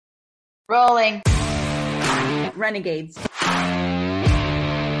Rolling. Renegades.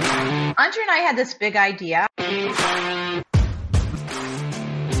 Andre and I had this big idea.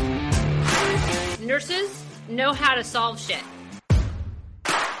 Nurses know how to solve shit.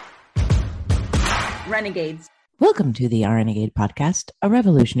 Renegades. Welcome to the Renegade Podcast, a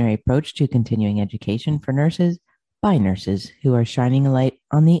revolutionary approach to continuing education for nurses by nurses who are shining a light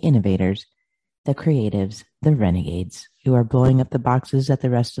on the innovators, the creatives, the renegades, who are blowing up the boxes that the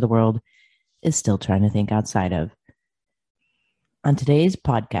rest of the world is still trying to think outside of. On today's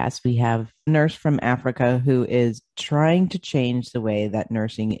podcast, we have a nurse from Africa who is trying to change the way that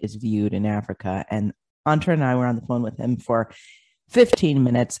nursing is viewed in Africa. And Antra and I were on the phone with him for 15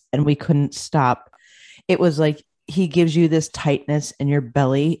 minutes and we couldn't stop. It was like he gives you this tightness in your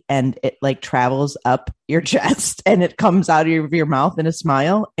belly and it like travels up your chest and it comes out of your mouth in a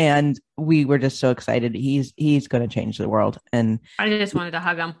smile. And we were just so excited. He's going to change the world. And I just wanted to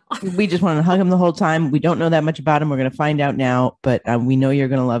hug him. We just wanted to hug him the whole time. We don't know that much about him. We're going to find out now, but we know you're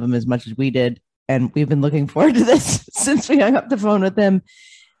going to love him as much as we did. And we've been looking forward to this since we hung up the phone with him.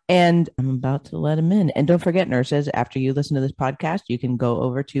 And I'm about to let him in. And don't forget, nurses, after you listen to this podcast, you can go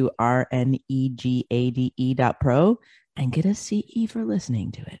over to rnegade.pro and get a CE for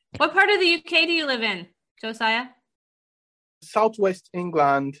listening to it. What part of the UK do you live in, Josiah? Southwest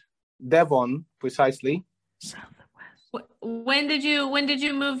England, Devon, precisely. Southwest. When did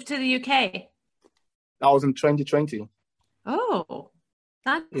you move to the UK? That was in 2020. Oh,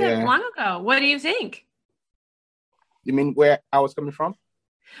 not that long ago. What do you think? You mean where I was coming from?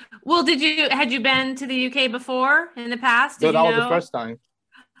 Well, had you been to the UK before in the past? No, that was the first time.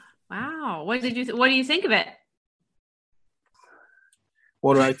 Wow. What do you think of it?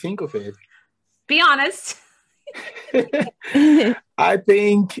 What do I think of it? Be honest. I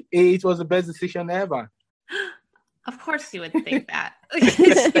think it was the best decision ever. Of course you would think that.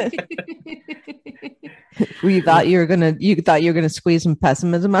 You thought you were gonna squeeze some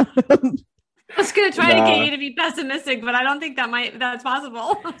pessimism out of him? I was going to try to get you to be pessimistic, but I don't think that's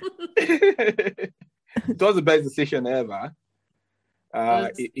possible. It was the best decision ever.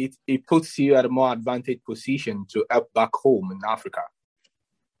 It puts you at a more advantaged position to help back home in Africa.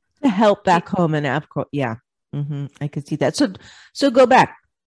 To help back home in Africa. Yeah. Mm-hmm. I could see that. So go back.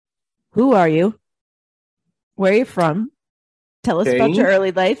 Who are you? Where are you from? Tell us about your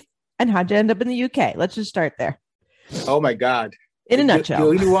early life and how'd you end up in the UK? Let's just start there. Oh my God. In a nutshell.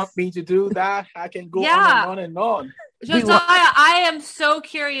 You really want me to do that? I can go on and on. Josiah, I am so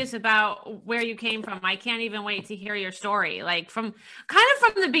curious about where you came from. I can't even wait to hear your story. Like from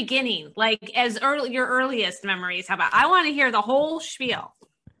the beginning, like your earliest memories. How about I want to hear the whole spiel.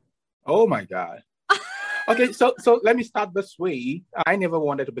 Oh my God. Okay, so let me start this way. I never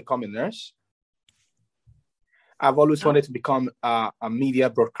wanted to become a nurse. I've always wanted to become a media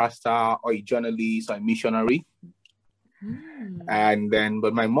broadcaster or a journalist or a missionary.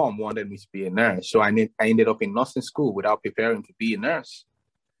 But my mom wanted me to be a nurse. So I ended up in nursing school without preparing to be a nurse.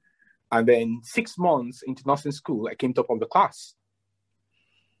 And then 6 months into nursing school, I came top of the class.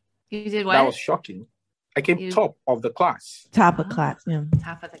 You did what? That was shocking. I came top of the class. Top of class, yeah.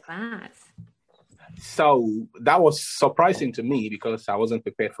 Top of the class. So that was surprising to me because I wasn't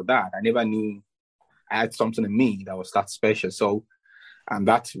prepared for that. I never knew I had something in me that was that special. So, and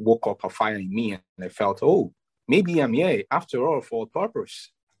that woke up a fire in me and I felt, maybe I'm here after all for a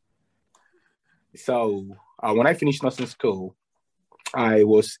purpose. So when I finished nursing school, I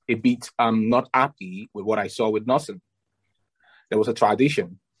was a bit not happy with what I saw with nursing. There was a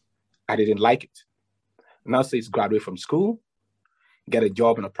tradition. I didn't like it. Nurses graduate from school, get a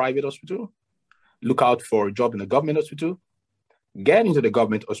job in a private hospital, look out for a job in a government hospital, get into the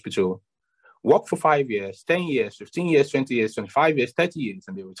government hospital, work for 5 years, 10 years, 15 years, 20 years, 25 years, 30 years,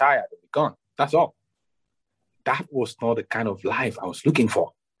 and they retire and they're gone. That's all. That was not the kind of life I was looking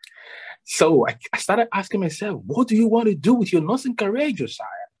for. So I started asking myself, what do you want to do with your nursing career, Josiah?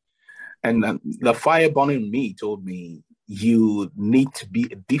 And the fire burning in me told me, you need to be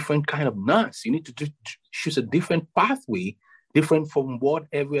a different kind of nurse. You need to choose a different pathway, different from what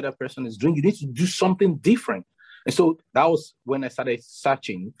every other person is doing. You need to do something different. And so that was when I started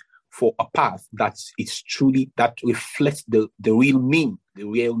searching for a path that reflects the real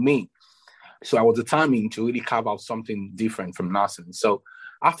me. So I was determined to really carve out something different from nursing. So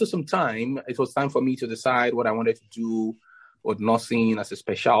after some time, it was time for me to decide what I wanted to do with nursing as a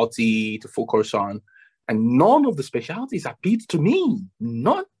specialty to focus on. And none of the specialties appealed to me,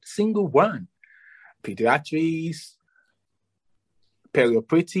 not single one. Pediatrics,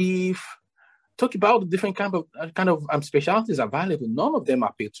 perioperative, talk about the different kind of specialties available. None of them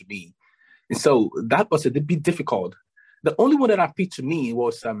appealed to me. And so that was a bit difficult. The only one that appealed to me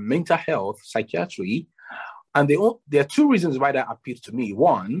was mental health, psychiatry. And there are two reasons why that appealed to me.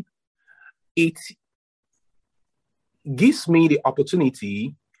 One, it gives me the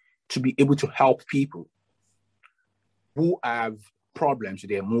opportunity to be able to help people who have problems with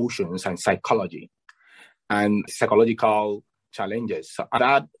their emotions and psychology and psychological challenges. So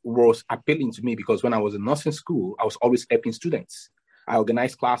that was appealing to me because when I was in nursing school, I was always helping students. I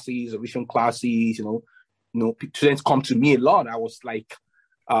organized classes, revision classes, students come to me a lot. I was like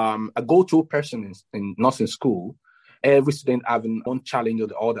a go-to person in nursing school. Every student having one challenge or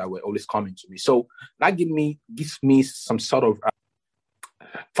the other were always coming to me. So that gives me some sort of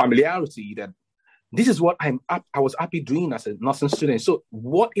familiarity that this is what I was happy doing as a nursing student. So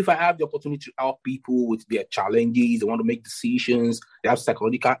what if I have the opportunity to help people with their challenges, they want to make decisions, they have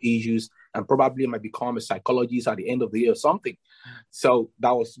psychological issues, and probably might become a psychologist at the end of the year or something. So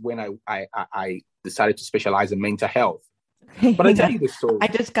that was when I decided to specialize in mental health. But I tell you the story. I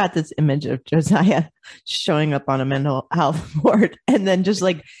just got this image of Josiah showing up on a mental health ward and then just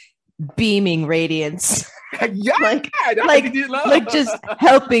like beaming radiance. Yeah, like just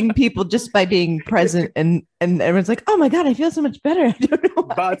helping people just by being present, and everyone's like, oh my God, I feel so much better. I don't know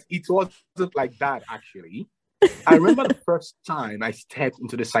why. But it wasn't like that, actually. I remember the first time I stepped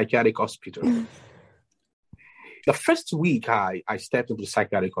into the psychiatric hospital. The first week I stepped into the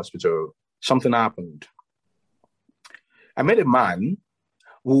psychiatric hospital, something happened. I met a man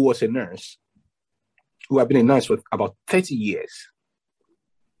who was a nurse, who had been a nurse for about 30 years,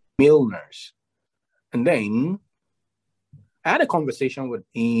 male nurse. And then I had a conversation with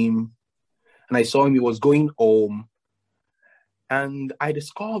him, and I saw him, he was going home, and I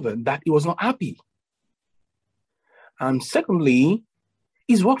discovered that he was not happy. And secondly,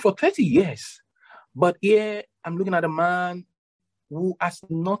 he's worked for 30 years. But here I'm looking at a man who has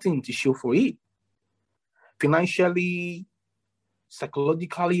nothing to show for it. Financially,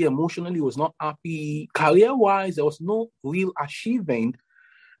 psychologically, emotionally, was not happy. Career-wise, there was no real achievement.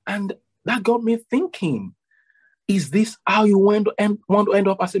 And that got me thinking, is this how you want to end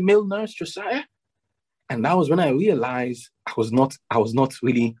up as a male nurse, Josiah? And that was when I realized I was not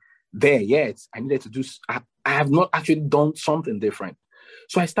really there yet. I needed to do, I have not actually done something different.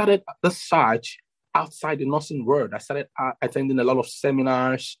 So I started the search outside the nursing world. I started attending a lot of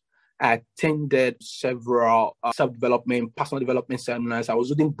seminars. I attended several self-development, personal development seminars. I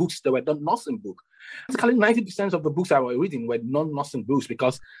was reading books that were not nursing books. Basically, 90% of the books I was reading were non-nursing books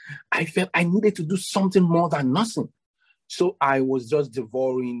because I felt I needed to do something more than nursing. So I was just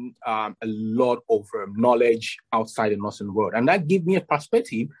devouring a lot of knowledge outside the nursing world. And that gave me a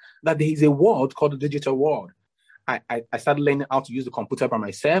perspective that there is a world called the digital world. I started learning how to use the computer by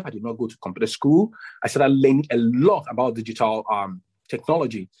myself. I did not go to computer school. I started learning a lot about digital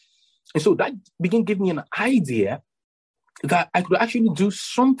technology. And so that began to give me an idea that I could actually do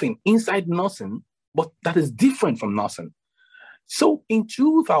something inside nursing, but that is different from nursing. So in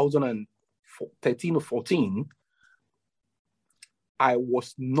 2013 or 14, I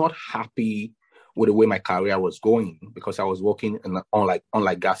was not happy with the way my career was going because I was working in the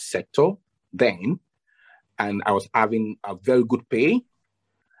online gas sector then, and I was having a very good pay.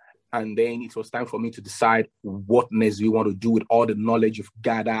 And then it was time for me to decide what next we want to do with all the knowledge you've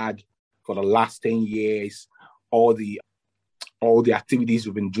gathered for the last 10 years, all the activities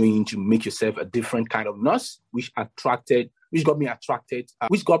you've been doing to make yourself a different kind of nurse, which got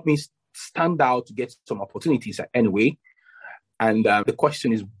me stand out to get some opportunities anyway. And the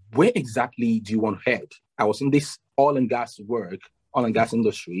question is, where exactly do you want to head? I was in this oil and gas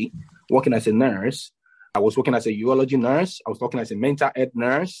industry, working as a nurse. I was working as a urology nurse. I was working as a mental health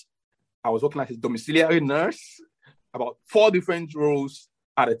nurse. I was working as a domiciliary nurse, about 4 different roles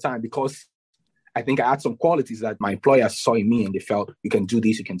at a time, because I think I had some qualities that my employers saw in me and they felt, you can do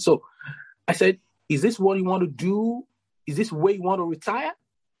this, you can. So I said, is this what you want to do? Is this where you want to retire?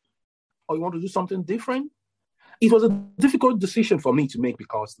 Or you want to do something different? It was a difficult decision for me to make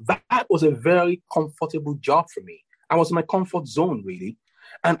because that was a very comfortable job for me. I was in my comfort zone, really.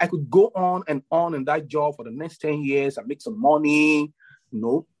 And I could go on in that job for the next 10 years and make some money,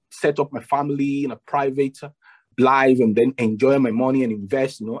 set up my family in a private life and then enjoy my money and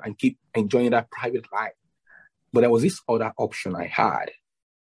invest, and keep enjoying that private life. But there was this other option I had.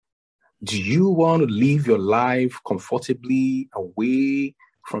 Do you want to live your life comfortably away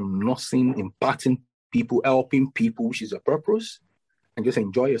from nursing, impacting people, helping people, which is your purpose, and just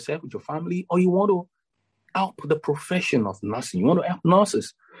enjoy yourself with your family? Or you want to help the profession of nursing? You want to help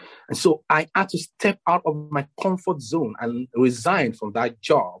nurses? And so I had to step out of my comfort zone and resign from that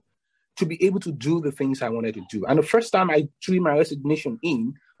job to be able to do the things I wanted to do. And the first time I threw my resignation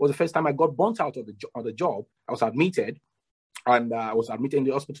in was the first time I got burnt out of the job. I was admitted And I was admitted in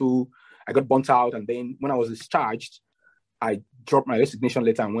the hospital. I got burnt out. And then when I was discharged, I dropped my resignation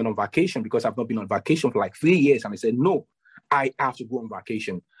letter and went on vacation because I've not been on vacation for like 3 years. And I said, no, I have to go on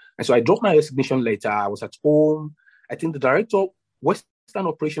vacation. And so I dropped my resignation letter. I was at home. I think the director, Western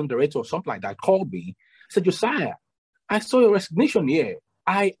Operation Director or something like that, called me. Said, Josiah, I saw your resignation here.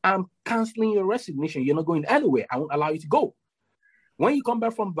 I am canceling your resignation. You're not going anywhere. I won't allow you to go. When you come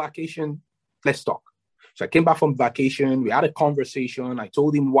back from vacation, let's talk. So I came back from vacation. We had a conversation. I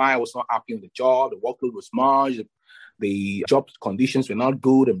told him why I was not happy on the job. The workload was much. The job conditions were not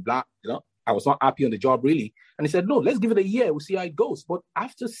good and blah. I was not happy on the job really. And he said, no, let's give it a year. We'll see how it goes. But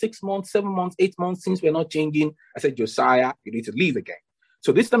after 6 months, 7 months, 8 months, since we're not changing, I said, Josiah, you need to leave again.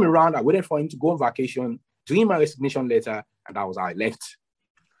 So this time around, I waited for him to go on vacation, doing my resignation letter, and that was how I left.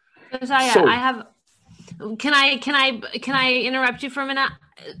 Josiah, can I interrupt you for a minute?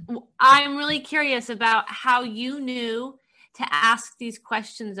 I'm really curious about how you knew to ask these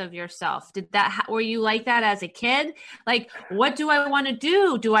questions of yourself. Were you like that as a kid? Like, what do I want to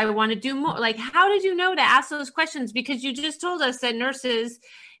do? Do I want to do more? Like, how did you know to ask those questions? Because you just told us that nurses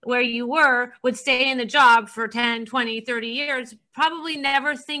where you were would stay in the job for 10, 20, 30 years, probably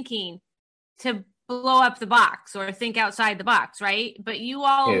never thinking to blow up the box or think outside the box, right? But you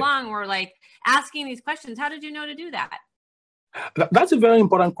all along were like asking these questions. How did you know to do that? That's a very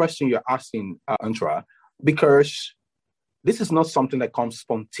important question you're asking, Antra, because this is not something that comes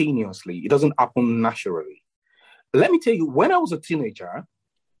spontaneously. It doesn't happen naturally. Let me tell you, when I was a teenager,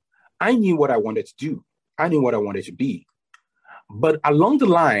 I knew what I wanted to do. I knew what I wanted to be. But along the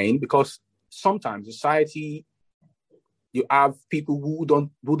line, because sometimes society, you have people who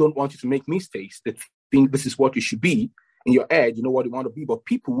don't want you to make mistakes, that think this is what you should be. In your head, you know what you want to be, but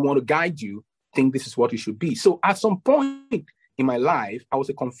people who want to guide you think this is what you should be. So at some point in my life, I was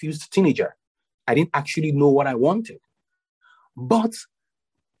a confused teenager. I didn't actually know what I wanted. But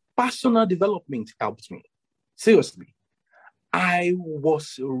personal development helped me. Seriously. I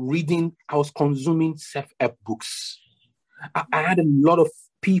was consuming self-help books. I had a lot of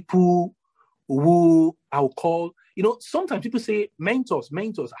people who I'll call, sometimes people say mentors.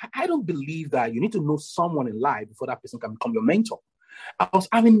 I don't believe that you need to know someone in life before that person can become your mentor. I was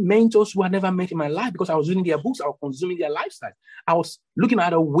having mentors who I never met in my life because I was reading their books. I was consuming their lifestyle. I was looking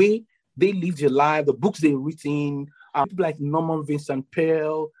at the way they lived their life, the books they've written. People like Norman Vincent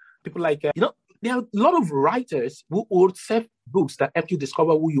Peale, people like, there are a lot of writers who wrote self-books that help you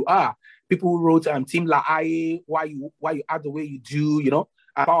discover who you are. People who wrote Tim LaHaye, why you act the way you do,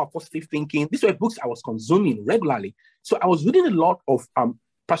 Power of Positive Thinking. These were books I was consuming regularly. So I was reading a lot of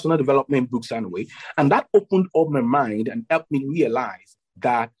personal development books anyway, and that opened up my mind and helped me realize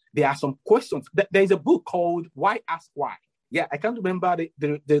that there are some questions. There's a book called Why Ask Why. Yeah, I can't remember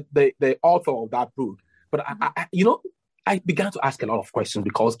the author of that book, but I began to ask a lot of questions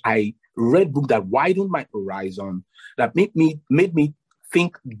because I read books that widened my horizon, that made me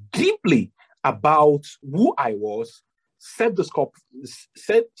think deeply about who I was,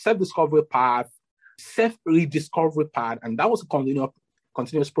 self-discovery path, self-rediscovery path, and that was a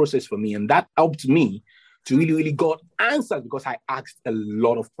continuous process for me, and that helped me to really, really get answers because I asked a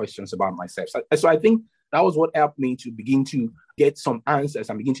lot of questions about myself. So I think that was what helped me to begin to get some answers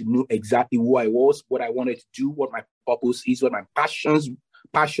and begin to know exactly who I was, what I wanted to do, what my purpose is, what my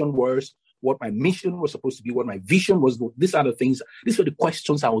passion was, what my mission was supposed to be, what my vision was. These are the things, these were the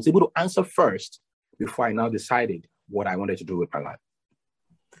questions I was able to answer first before I now decided what I wanted to do with my life.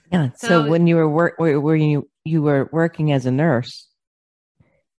 Yeah. So when you were you were working as a nurse,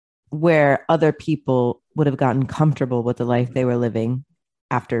 where other people would have gotten comfortable with the life they were living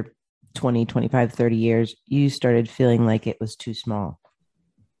after 20, 25, 30 years, you started feeling like it was too small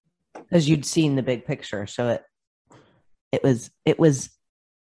because you'd seen the big picture. So it was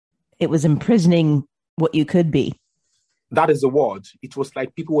imprisoning what you could be. That is the word. It was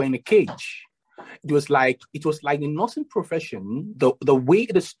like people were in a cage. It was like the nursing profession, the way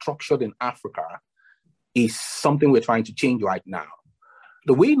it is structured in Africa is something we're trying to change right now.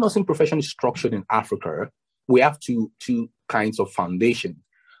 The way nursing profession is structured in Africa, we have two kinds of foundation.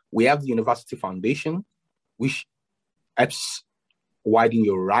 We have the university foundation, which helps widen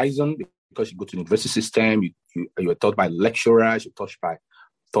your horizon because you go to the university system, you're taught by lecturers, you're taught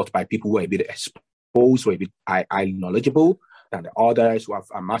by people who are a bit exposed, who are a bit highly knowledgeable than the others who have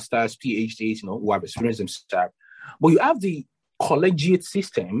a master's, PhDs, who have experienced themselves. But you have the collegiate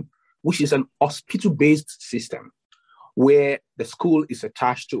system, which is an hospital-based system, where the school is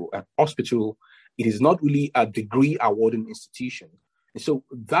attached to an hospital. It is not really a degree awarding institution. And so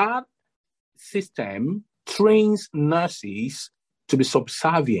that system trains nurses to be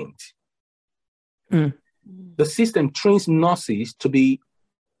subservient. The system trains nurses to be,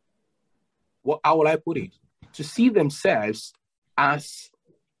 how will I put it? To see themselves as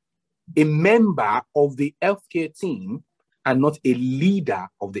a member of the healthcare team and not a leader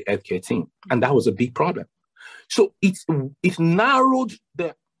of the healthcare team. And that was a big problem. So it narrowed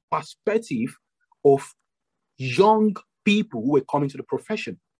the perspective of young people who were coming to the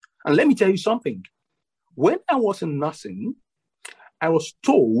profession. And let me tell you something. When I was in nursing, I was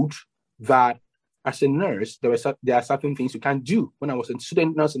told that as a nurse, there are certain things you can't do. When I was a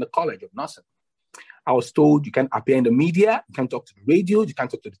student nurse in the College of Nursing, I was told you can't appear in the media, you can't talk to the radio, you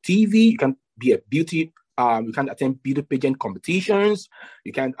can't talk to the TV, you can't be a beauty, you can't attend beauty pageant competitions,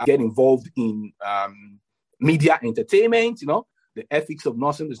 you can't get involved in media entertainment, The ethics of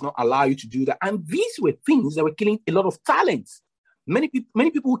nursing does not allow you to do that. And these were things that were killing a lot of talents. Many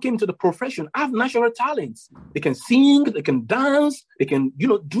people who came to the profession have natural talents. They can sing, they can dance, they can,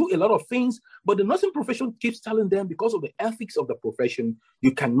 do a lot of things. But the nursing profession keeps telling them, because of the ethics of the profession,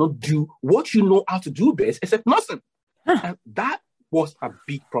 you cannot do what you know how to do best except nursing. And that was a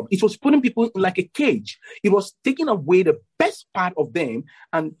big problem. It was putting people in like a cage. It was taking away the best part of them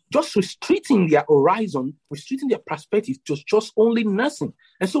and just restricting their horizon, restricting their perspective to just only nursing.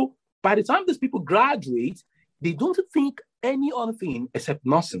 And so by the time these people graduate, they don't think any other thing except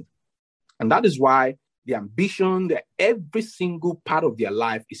nursing. And that is why the ambition, that every single part of their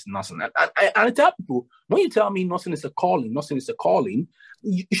life is nursing. And I tell people, when you tell me nursing is a calling,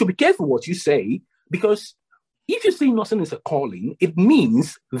 you should be careful what you say, because if you say nursing is a calling, it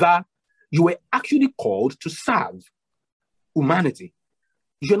means that you were actually called to serve humanity.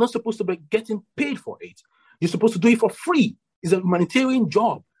 You're not supposed to be getting paid for it. You're supposed to do it for free. It's a humanitarian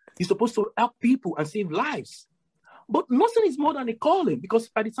job. You're supposed to help people and save lives. But nursing is more than a calling, because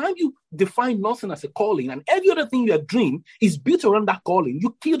by the time you define nursing as a calling and every other thing you are doing is built around that calling,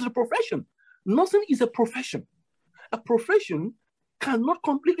 you kill the profession. Nursing is a profession. A profession cannot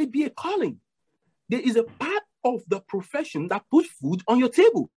completely be a calling. There is a part of the profession that puts food on your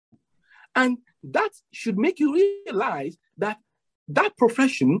table. And that should make you realize that that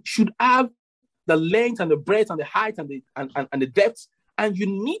profession should have the length and the breadth and the height and the depth. And you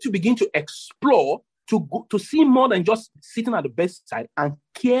need to begin to explore to see more than just sitting at the bedside and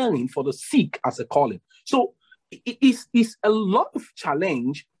caring for the sick as a calling. So it's a lot of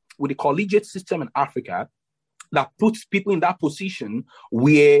challenge with the collegiate system in Africa that puts people in that position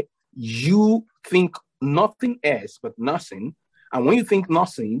where you think nothing else but nursing. And when you think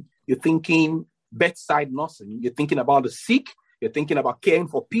nursing, you're thinking bedside nursing. You're thinking about the sick. You're thinking about caring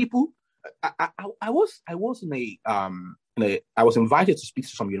for people. I was invited to speak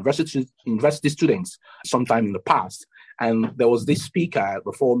to some university students sometime in the past, and there was this speaker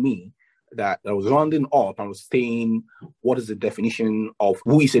before me that was rounding up and was saying, what is the definition of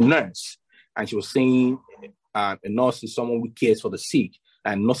who is a nurse? And she was saying a nurse is someone who cares for the sick,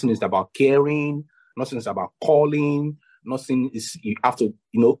 and nursing is about caring, nursing is about calling, nursing is you have to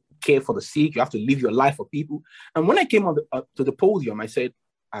care for the sick, you have to live your life for people. And when I came on to the podium, I said,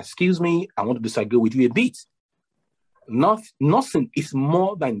 excuse me, I want to disagree with you a bit. Nursing is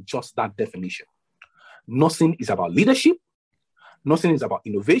more than just that definition. Nursing is about leadership. Nursing is about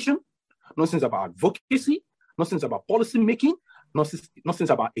innovation. Nursing is about advocacy. Nursing is about policy making. Nursing is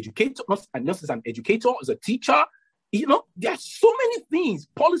about educator. Nursing is an educator, is a teacher. There are so many things: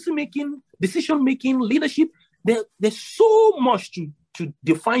 policy making, decision making, leadership. There's so much to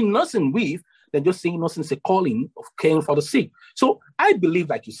define nursing with than just saying nursing is a calling of caring for the sick. So I believe,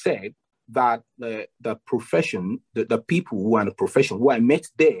 like you said, that the profession, the people who are in the profession, who I met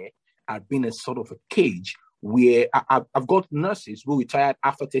there, have been in sort of a cage where I've got nurses who retired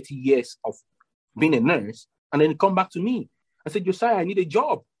after 30 years of being a nurse, and then they come back to me and say, Josiah, I need a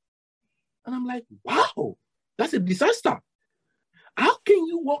job. And I'm like, wow, that's a disaster. How can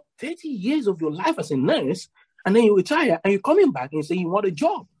you work 30 years of your life as a nurse, and then you retire, and you're coming back and you say you want a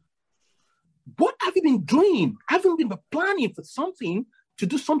job? What have you been doing? Haven't you been planning for something, to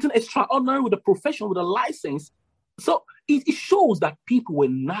do something extraordinary with a profession, with a license? So it shows that people were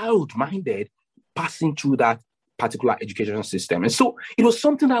narrow-minded passing through that particular education system. And so it was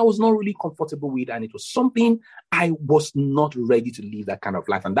something I was not really comfortable with, and it was something I was not ready to live that kind of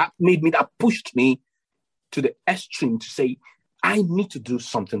life. And that pushed me to the extreme to say, I need to do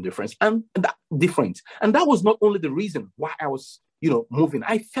something different. And that was not only the reason why I was, moving.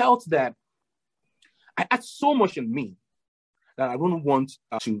 I felt that I had so much in me that I wouldn't want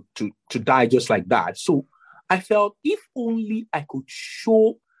to die just like that. So I felt if only I could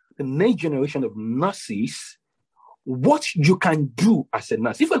show the next generation of nurses what you can do as a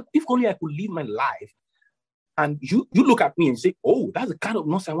nurse. If only I could live my life, and you look at me and say, oh, that's the kind of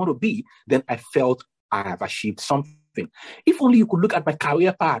nurse I want to be, then I felt I have achieved something. If only you could look at my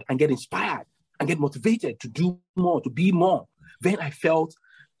career path and get inspired and get motivated to do more, to be more. Then I felt,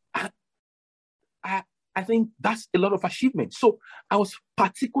 I think that's a lot of achievement. So I was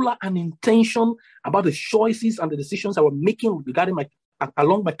particular and intentional about the choices and the decisions I was making regarding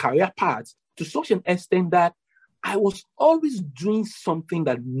along my career path, to such an extent that I was always doing something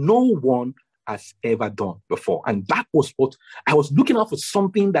that no one has ever done before. And that was what I was looking out for,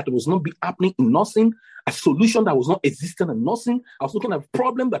 something that was not be happening in nursing, a solution that was not existing in nursing. I was looking at a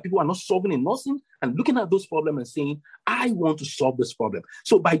problem that people are not solving in nursing and looking at those problems and saying, I want to solve this problem.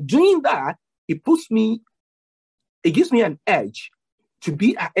 So by doing that, it gives me an edge to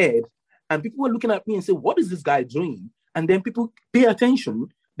be ahead. And people are looking at me and say, what is this guy doing? And then people pay attention.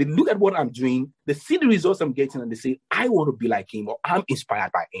 They look at what I'm doing, they see the results I'm getting, and they say, I want to be like him, or I'm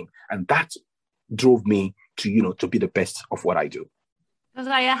inspired by him. And that drove me to be the best of what I do.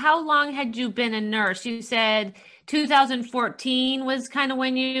 Josiah, how long had you been a nurse? You said 2014 was kind of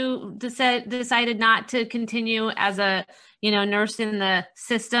when you decided not to continue as a nurse in the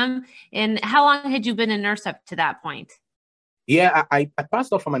system. And how long had you been a nurse up to that point? Yeah, I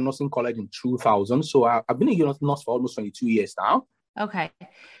passed out from my nursing college in 2000. So I've been a nurse for almost 22 years now. Okay.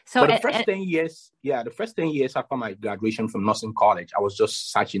 So the first 10 years after my graduation from nursing college, I was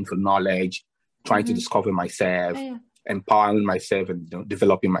just searching for knowledge, trying to discover myself, empowering myself, and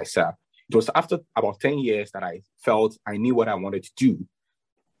developing myself. It was after about 10 years that I felt I knew what I wanted to do,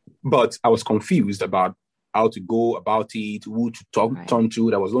 but I was confused about how to go about it, who to turn to.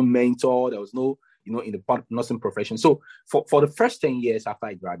 There was no mentor. There was no, in the nursing profession. So for the first 10 years after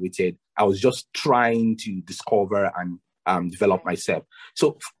I graduated, I was just trying to discover and develop myself.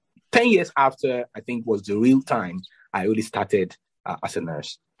 So 10 years after, I think, was the real time I really started as a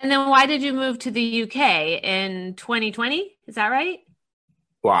nurse. And then why did you move to the UK in 2020? Is that right?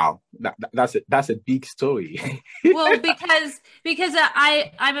 Wow, that's a big story. Well, because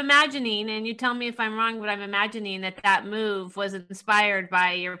I'm imagining, and you tell me if I'm wrong, but I'm imagining that move was inspired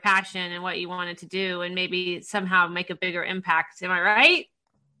by your passion and what you wanted to do, and maybe somehow make a bigger impact. Am I right?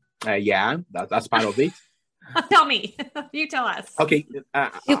 Yeah, that's part of it. Tell me. You tell us. Okay. Can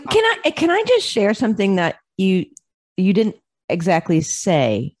I just share something that you didn't exactly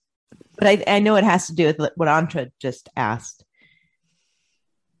say, but I know it has to do with what Antra just asked.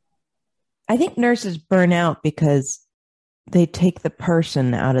 I think nurses burn out because they take the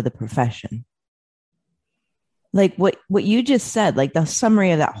person out of the profession. Like what you just said, like the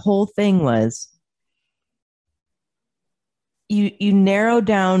summary of that whole thing was you narrow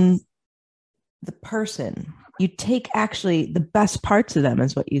down the person. You take actually the best parts of them,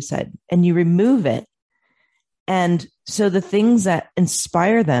 is what you said, and you remove it. And so the things that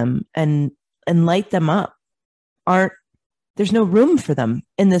inspire them and light them up there's no room for them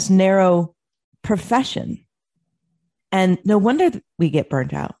in this narrow profession. And no wonder we get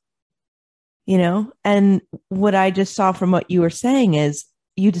burnt out, and what I just saw from what you were saying is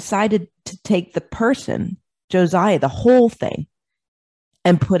you decided to take the person, Josiah, the whole thing,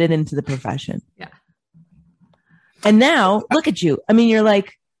 and put it into the profession. Yeah. And now look at you. I mean,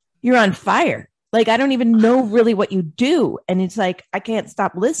 you're on fire. Like, I don't even know really what you do. And it's like, I can't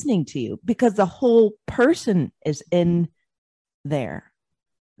stop listening to you because the whole person is in there.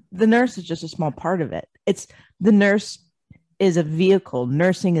 The nurse is just a small part of it. The nurse is a vehicle.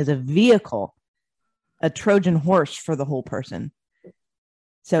 Nursing is a vehicle, a Trojan horse for the whole person.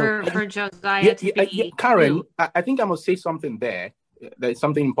 So for Josiah to be Karen, I think I must say something there. There's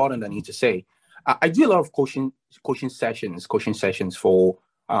something important I need to say. I do a lot of coaching sessions for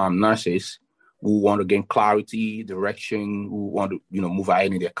nurses who want to gain clarity, direction, who want to move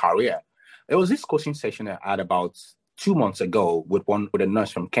ahead in their career. There was this coaching session I had about 2 months ago with a nurse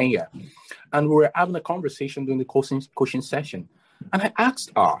from Kenya, and we were having a conversation during the coaching session. And I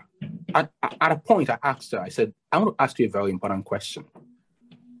asked her, at a point, I said, I want to ask you a very important question.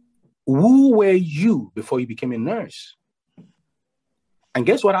 Who were you before you became a nurse? And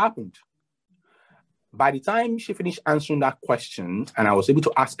guess what happened? By the time she finished answering that question, and I was able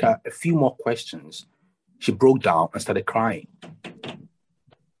to ask her a few more questions, she broke down and started crying.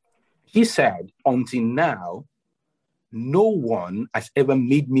 She said, until now, no one has ever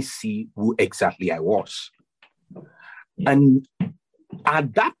made me see who exactly I was. And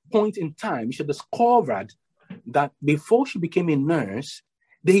at that point in time, she discovered that before she became a nurse,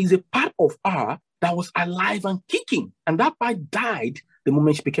 there is a part of her that was alive and kicking. And that part died the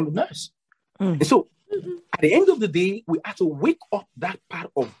moment she became a nurse. And so at the end of the day, we had to wake up that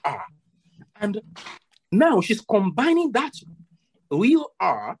part of her. And now she's combining that real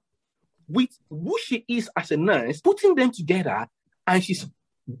her with who she is as a nurse, putting them together, and she's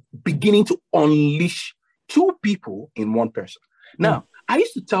beginning to unleash two people in one person. Now, I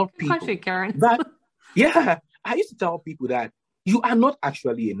used to tell people Question, Karen. that, I used to tell people that you are not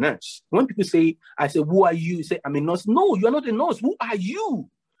actually a nurse. When people say, I say, who are you? You say, I'm a nurse. No, you are not a nurse. Who are you?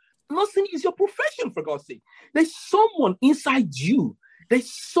 Nursing is your profession, for God's sake. There's someone inside you.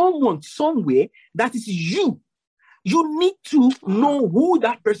 There's someone somewhere that is you. You need to know who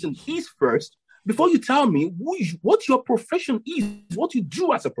that person is first before you tell me what your profession is, what you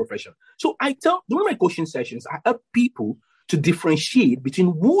do as a profession. So during my coaching sessions, I help people to differentiate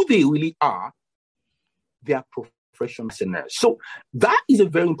between who they really are, their profession as a nurse. So that is a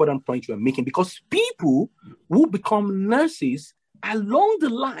very important point you are making, because people who become nurses along the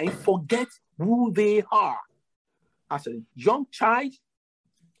line forget who they are. As a young child,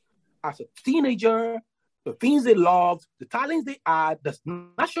 as a teenager, the things they love, the talents they had, the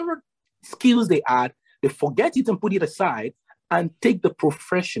natural skills they had, they forget it and put it aside and take the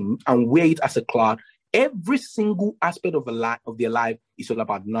profession and wear it as a cloth. Every single aspect of their life is all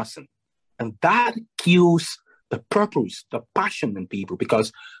about nursing. And that kills the purpose, the passion in people,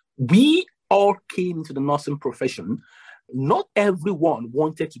 because we all came into the nursing profession. Not everyone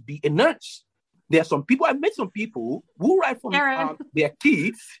wanted to be a nurse. There are some people, I met some people who right from their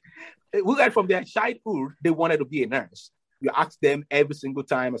kids, who right from their childhood, they wanted to be a nurse. You ask them every single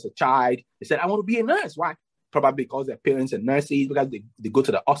time as a child, they said, I want to be a nurse. Why? Probably because their parents are nurses, because they go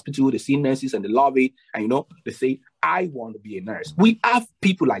to the hospital, they see nurses and they love it. And, they say, I want to be a nurse. We have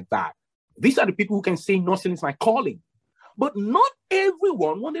people like that. These are the people who can say nursing is my calling. But not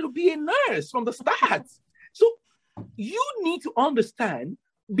everyone wanted to be a nurse from the start. So you need to understand,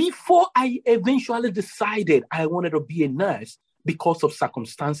 before I eventually decided I wanted to be a nurse because of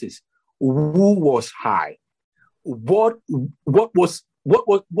circumstances, who was I? What was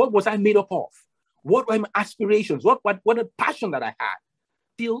I made up of? What were my aspirations? What a passion that I had?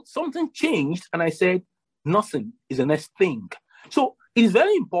 Till something changed and I said, nursing is the next thing. So it is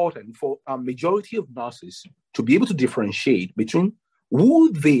very important for a majority of nurses to be able to differentiate between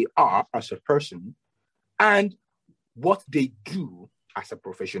who they are as a person and what they do as a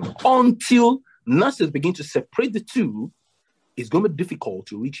profession. Until nurses begin to separate the two, it's going to be difficult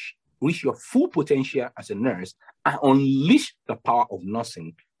to reach your full potential as a nurse and unleash the power of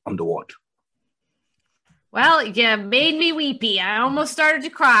nursing on the world. Well, you made me weepy. I almost started to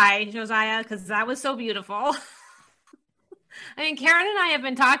cry, Josiah, because that was so beautiful. I mean, Karen and I have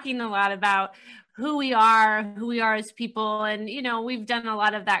been talking a lot about who we are as people. And, we've done a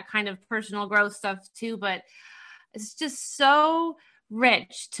lot of that kind of personal growth stuff too, but it's just so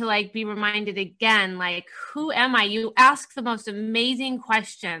rich to be reminded again, who am I? You ask the most amazing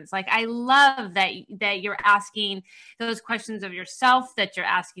questions. I love that you're asking those questions of yourself, that you're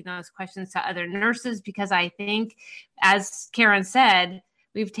asking those questions to other nurses, because I think, as Karen said,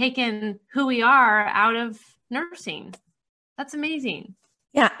 we've taken who we are out of nursing. That's amazing.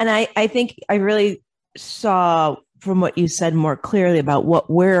 Yeah. And I think I really saw from what you said more clearly about what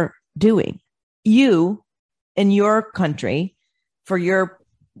we're doing. You in your country, for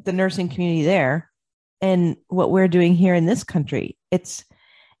the nursing community there, and what we're doing here in this country. It's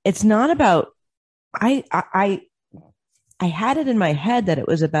not about, I had it in my head that it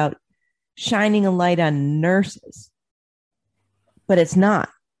was about shining a light on nurses, but it's not.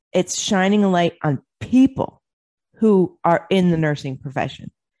 It's shining a light on people who are in the nursing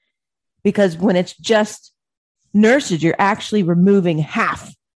profession. Because when it's just nurses, you're actually removing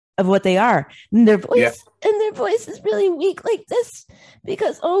half of what they are. And their voice is really weak like this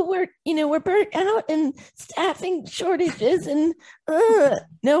because, we're burnt out and staffing shortages and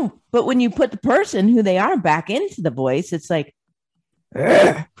no. But when you put the person who they are back into the voice, it's like,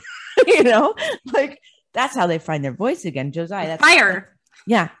 that's how they find their voice again. Josiah, that's fire.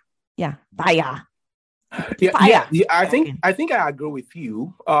 Yeah. Fire. Yeah. I think I agree with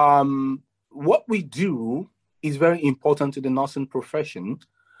you. What we do is very important to the nursing profession,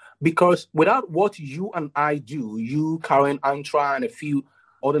 because without what you and I do, you, Karen, Antra, and a few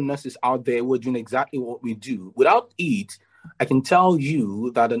other nurses out there who are doing exactly what we do, without it, I can tell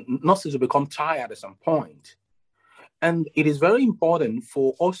you that the nurses will become tired at some point. And it is very important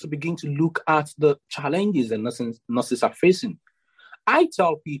for us to begin to look at the challenges that nurses are facing. I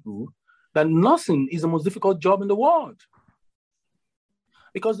tell people that nursing is the most difficult job in the world,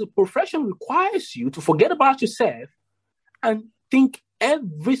 because the profession requires you to forget about yourself and think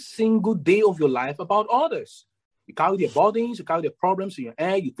every single day of your life about others. You carry their burdens, you carry their problems in your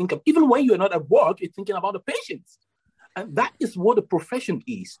head, you think of, even when you're not at work, you're thinking about the patients. And that is what the profession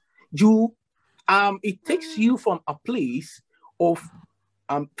is. It takes you from a place of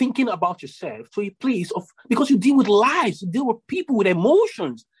thinking about yourself to a place of, because you deal with lives, you deal with people with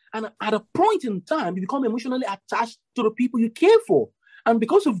emotions. And at a point in time, you become emotionally attached to the people you care for. And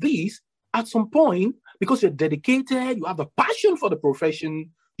because of this, at some point, because you're dedicated, you have a passion for the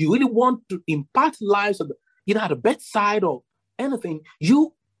profession, you really want to impact lives, either at the bedside or anything,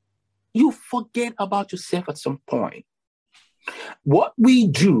 you forget about yourself at some point. What we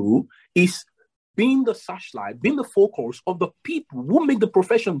do is being the searchlight, being the focus of the people who make the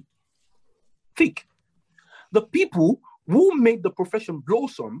profession thick. The people who make the profession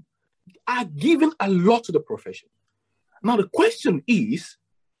blossom are giving a lot to the profession. Now, the question is,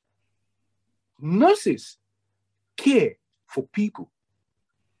 nurses care for people.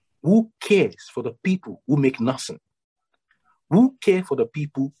 Who cares for the people who make nursing? Who care for the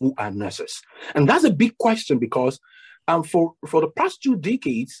people who are nurses? And that's a big question, because for the past 2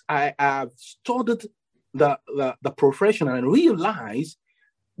 decades, I have studied the profession and realized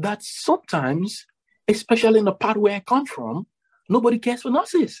that sometimes, especially in the part where I come from, nobody cares for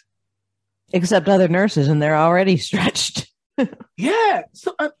nurses. Except other nurses, and they're already stretched. Yeah.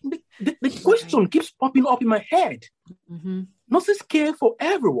 So the question keeps popping up in my head. Mm-hmm. Nurses care for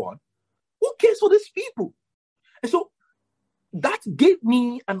everyone. Who cares for these people? And so that gave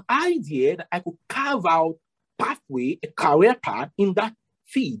me an idea that I could carve out pathway, a career path in that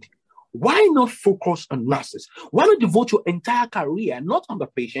field. Why not focus on nurses? Why not devote your entire career not on the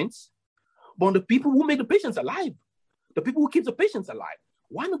patients, but on the people who make the patients alive, the people who keep the patients alive?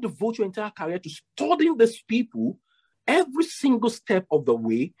 Why not devote your entire career to studying these people every single step of the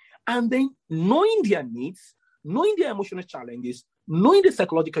way, and then knowing their needs, knowing their emotional challenges, knowing the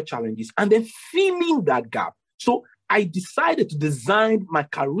psychological challenges, and then filling that gap? So I decided to design my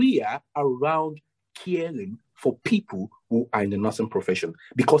career around caring for people who are in the nursing profession,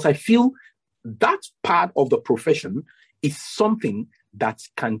 because I feel that part of the profession is something that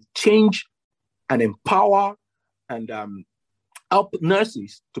can change and empower and help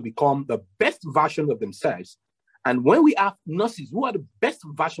nurses to become the best versions of themselves. And when we have nurses who are the best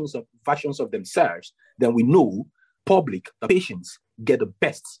versions of themselves, then we know the patients get the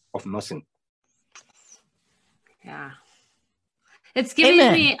best of nursing. Yeah. It's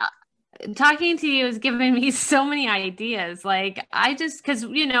giving me, talking to you is giving me so many ideas. Like, because,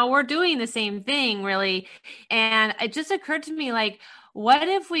 we're doing the same thing really. And it just occurred to me, like, what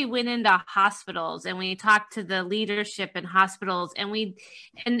if we went into hospitals and we talked to the leadership in hospitals and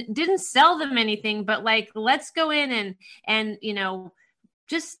didn't sell them anything, but like, let's go in and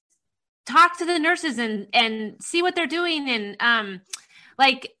just talk to the nurses and see what they're doing. And,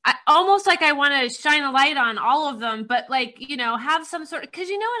 almost like I want to shine a light on all of them, but have some sort of, because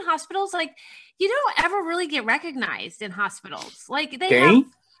in hospitals, like, you don't ever really get recognized in hospitals. Like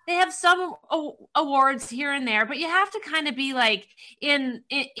they have some awards here and there, but you have to kind of be like in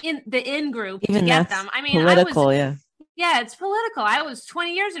the in-group to get them. I mean, political, yeah, it's political. I was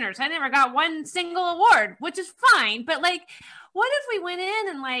 20 years a nurse. I never got one single award, which is fine. But like, what if we went in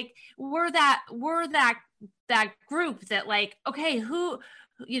and like, we're that group that like, okay, who,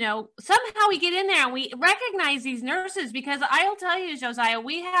 somehow we get in there and we recognize these nurses? Because I'll tell you, Josiah,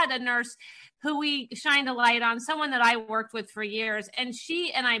 we had a nurse who we shined a light on, someone that I worked with for years. And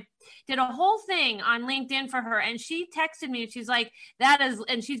I did a whole thing on LinkedIn for her. And she texted me and she's like,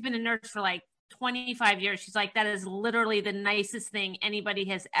 and she's been a nurse for like 25 years. She's like, that is literally the nicest thing anybody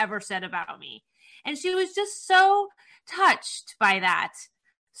has ever said about me. And she was just so touched by that.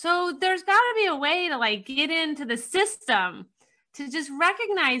 So there's got to be a way to like get into the system to just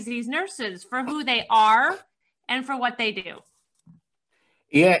recognize these nurses for who they are and for what they do.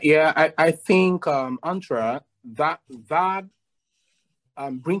 Yeah. I think, Andrea, that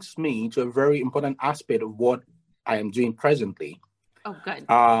brings me to a very important aspect of what I am doing presently. Oh, good.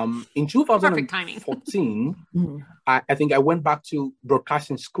 In 2014, I think I went back to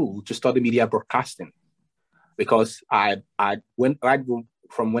broadcasting school to study media broadcasting, because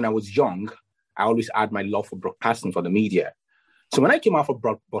from when I was young, I always had my love for broadcasting, for the media. So when I came out of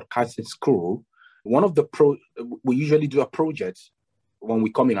broadcasting school, we usually do a project when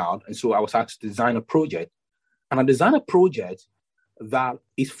we're coming out. And so I was asked to design a project. And I designed a project that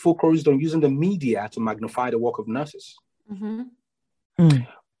is focused on using the media to magnify the work of nurses. Mm-hmm.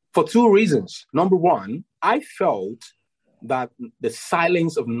 For 2 reasons. Number one, I felt that the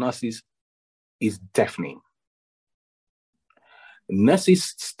silence of nurses is deafening.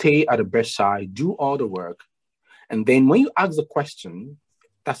 Nurses stay at the bedside, do all the work. And then when you ask the question,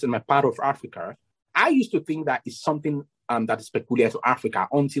 that's in my part of Africa, I used to think that is something that is peculiar to Africa,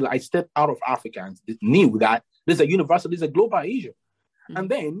 until I stepped out of Africa and knew that there's a universal, there's a global issue. Mm-hmm. And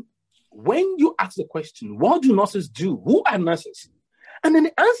then when you ask the question, what do nurses do? Who are nurses? And then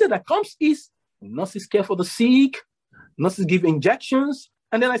the answer that comes is nurses care for the sick, nurses give injections.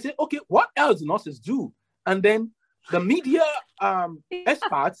 And then I say, okay, what else do nurses do? And then the media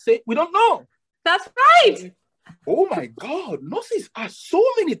experts say, we don't know. That's right. Oh my God, nurses are so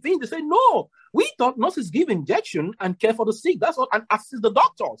many things. They say, no, we thought nurses give injection and care for the sick. That's all, and assist the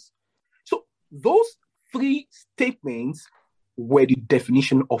doctors. So those three statements were the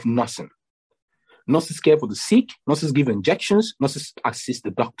definition of nursing. Nurses care for the sick, nurses give injections, nurses assist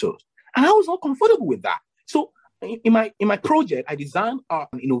the doctors. And I was not comfortable with that. So in my project, I designed an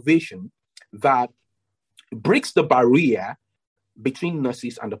innovation that breaks the barrier between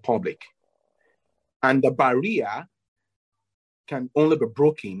nurses and the public. And the barrier can only be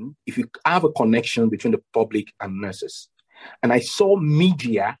broken if you have a connection between the public and nurses. And I saw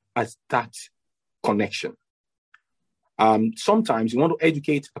media as that connection. Sometimes you want to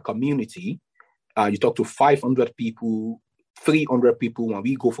educate a community, you talk to 500 people, 300 people when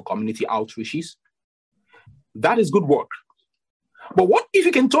we go for community outreaches. That is good work. But what if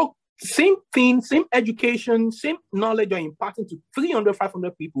you can talk same thing, same education, same knowledge you're imparting to 300,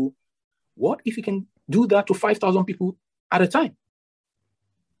 500 people? What if you can do that to 5,000 people at a time?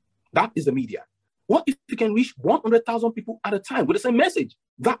 That is the media. What if you can reach 100,000 people at a time with the same message?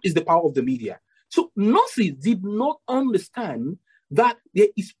 That is the power of the media. So nurses did not understand that there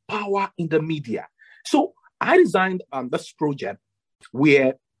is power in the media. So I designed this project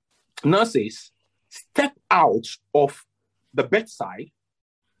where nurses step out of the bedside,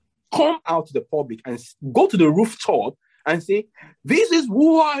 come out to the public and go to the rooftop and say, this is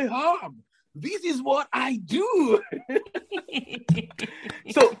who I am. This is what I do.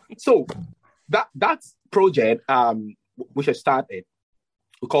 So that project, which I started,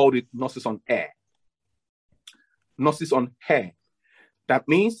 we called it Nurses on Air. Nurses on Air. That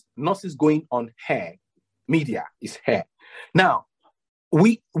means nurses going on air. Media is air. Now,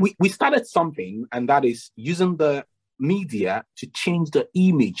 we started something, and that is using the media to change the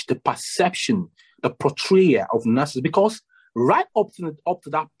image, the perception, the portrayal of nurses. Because right up to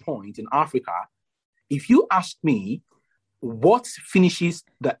that point in Africa, if you ask me what finishes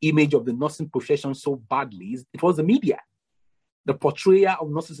the image of the nursing profession so badly, it was the media. The portrayal of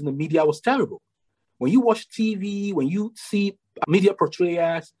nurses in the media was terrible. When you watch TV, when you see media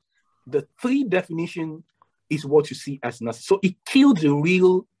portrayals, the three definition is what you see as nursing. So it killed the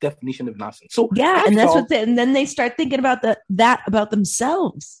real definition of nursing. So yeah, and that's and then they start thinking about that about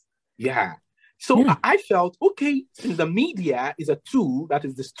themselves. Yeah. So yeah. I felt, okay, since the media is a tool that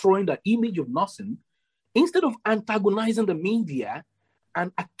is destroying the image of nursing, instead of antagonizing the media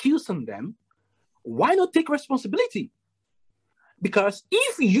and accusing them, why not take responsibility? Because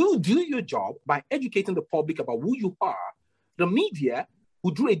if you do your job by educating the public about who you are, the media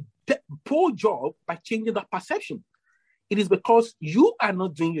will do a poor job by changing that perception. It is because you are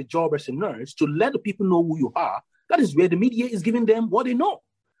not doing your job as a nurse to let the people know who you are. That is where the media is giving them what they know.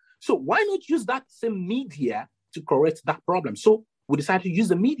 So why not use that same media to correct that problem? So we decided to use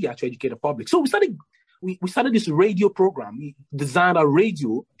the media to educate the public. So we started this radio program. We designed a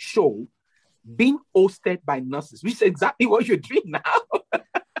radio show being hosted by nurses, which is exactly what you're doing now.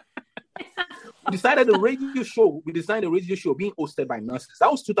 We designed a radio show being hosted by nurses.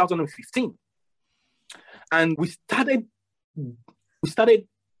 That was 2015. And we started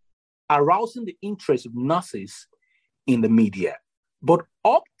arousing the interest of nurses in the media. But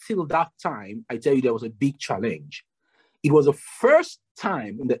up till that time, I tell you, there was a big challenge. It was the first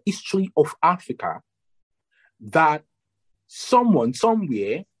time in the history of Africa that someone,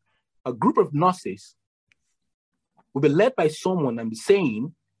 somewhere, a group of nurses will be led by someone and be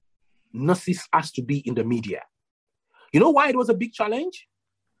saying, nurses has to be in the media. You know why it was a big challenge?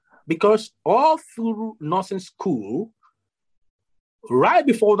 Because all through nursing school, right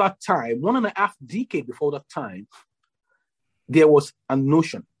before that time, 1.5 decades before that time, there was a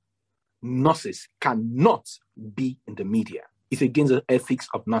notion nurses cannot be in the media. It's against the ethics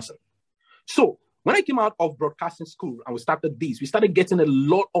of nursing. So when I came out of broadcasting school and we started getting a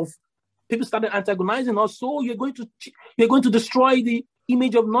lot of people started antagonizing us. So you're going to destroy the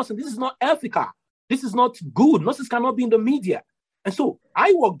image of nursing. This is not ethical. This is not good. Nurses cannot be in the media. And so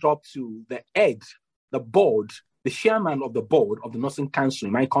I walked up to the head, the board, the chairman of the board of the nursing council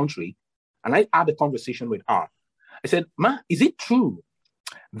in my country, and I had a conversation with her. I said, "Ma, is it true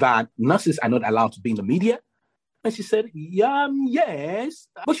that nurses are not allowed to be in the media?" And she said, yes,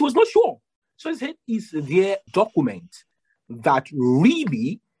 but she was not sure. So I said, is there document that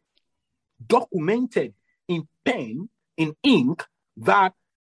really documented in pen, in ink, that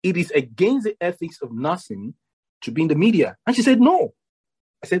it is against the ethics of nursing to be in the media? And she said, no.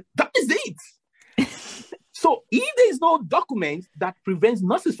 I said, that is it. So if there is no document that prevents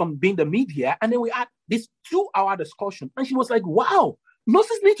nurses from being the media, and then we had this 2-hour discussion, and she was like, wow,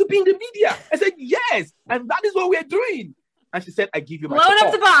 nurses need to be in the media. I said, yes, and that is what we're doing. And she said, I give you my Load support.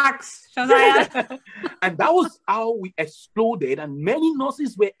 up the box, Josiah. And that was how we exploded, and many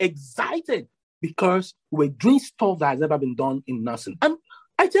nurses were excited because we were doing stuff that has never been done in nursing. And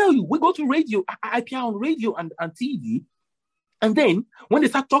I tell you, we go to radio, I appear on radio and TV, and then when they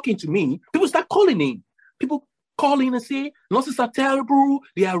start talking to me, people start calling in. People call in and say, nurses are terrible,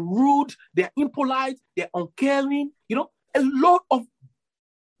 they are rude, they are impolite, they are uncaring, a lot of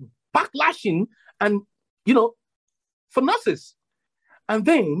backlashing and, for nurses. And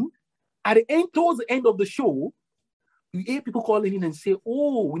then at the end, towards the end of the show, you hear people calling in and say,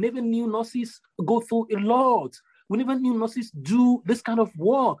 oh, we never knew nurses go through a lot. We never knew nurses do this kind of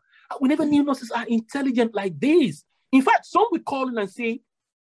work. We never knew nurses are intelligent like this. In fact, some will call in and say,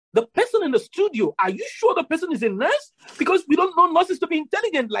 the person in the studio, are you sure the person is a nurse? Because we don't know nurses to be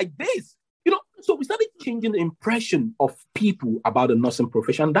intelligent like this. So we started changing the impression of people about the nursing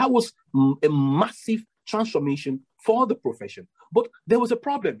profession. That was a massive transformation for the profession. But there was a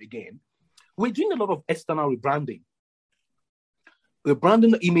problem again. We're doing a lot of external rebranding. We're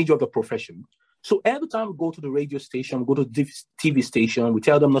branding the image of the profession. So every time we go to the radio station, we go to the TV station, we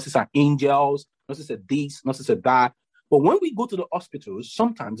tell them nurses are angels, nurses are this, nurses are that. But when we go to the hospitals,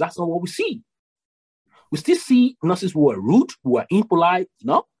 sometimes that's not what we see. We still see nurses who are rude, who are impolite,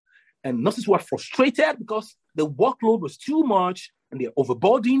 and nurses who are frustrated because the workload was too much and they're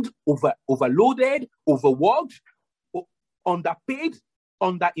overburdened, overloaded, overworked, underpaid,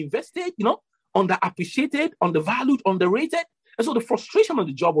 underinvested, underappreciated, undervalued, underrated. And so the frustration of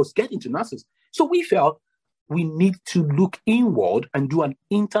the job was getting to nurses. So we felt we need to look inward and do an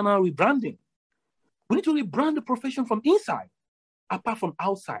internal rebranding. We need to rebrand the profession from inside, apart from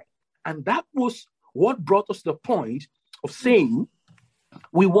outside. And that was what brought us to the point of saying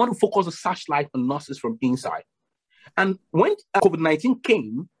we want to focus the searchlight on nurses from inside. And when COVID-19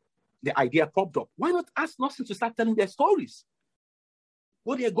 came, the idea popped up. Why not ask nurses to start telling their stories?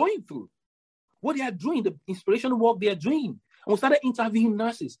 What they are going through, what they are doing, the inspirational work they are doing. And we started interviewing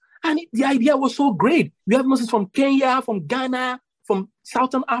nurses. And the idea was so great. We have nurses from Kenya, from Ghana, from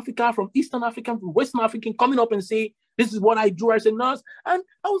Southern Africa, from Eastern Africa, from Western African coming up and say, this is what I do as a nurse. And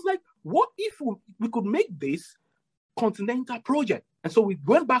I was like, what if we could make this continental project? And so we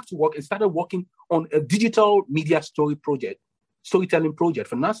went back to work and started working on a digital media storytelling project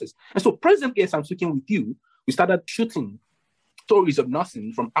for nurses. And so presently, as I'm speaking with you, we started shooting stories of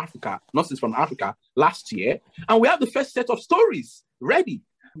nurses from Africa last year. And we have the first set of stories ready.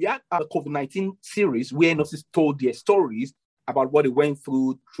 We had a COVID-19 series where nurses told their stories about what they went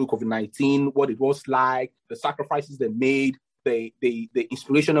through COVID-19, what it was like, the sacrifices they made, the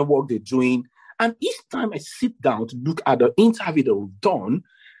inspirational work they're doing. And each time I sit down to look at the interview that we've done,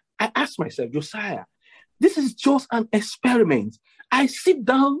 I ask myself, Josiah, this is just an experiment. I sit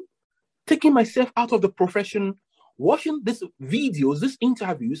down, taking myself out of the profession, watching these videos, these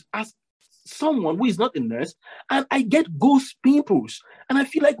interviews as someone who is not a nurse, and I get ghost pimples. And I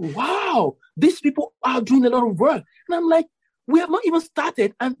feel like, wow, these people are doing a lot of work. And I'm like, we have not even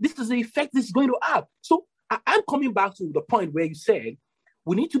started, and this is the effect this is going to have. So I'm coming back to the point where you said,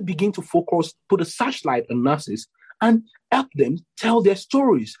 we need to begin to focus, put a searchlight on nurses and help them tell their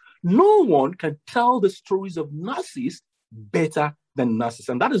stories. No one can tell the stories of nurses better than nurses.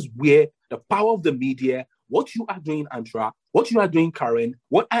 And that is where the power of the media, what you are doing, Andra, what you are doing, Karen,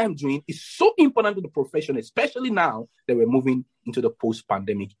 what I am doing is so important to the profession, especially now that we're moving into the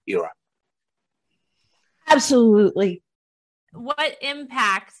post-pandemic era. Absolutely. What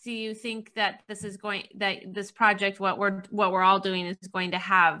impacts do you think that this project, what we're all doing, is going to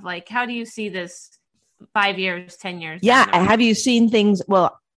have? Like, how do you see this 5 years, 10 years? Yeah. Have you seen things?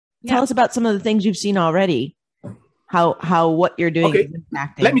 Well, tell us about some of the things you've seen already. How what you're doing is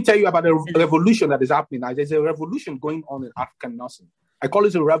impacting. Let me tell you about the revolution that is happening now. There's a revolution going on in African nursing. I call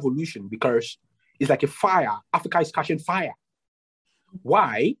it a revolution because it's like a fire. Africa is catching fire.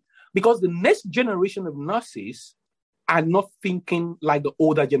 Why? Because the next generation of nurses are not thinking like the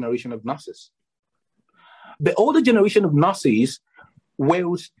older generation of nurses. The older generation of nurses were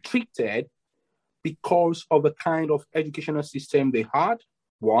restricted because of the kind of educational system they had,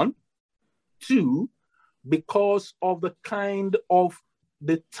 one. Two, because of the kind of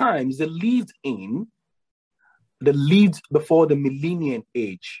the times they lived in, they lived before the millennium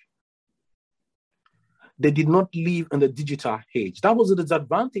age. They did not live in the digital age. That was a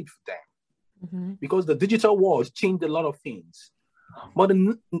disadvantage for them. Because the digital world changed a lot of things. But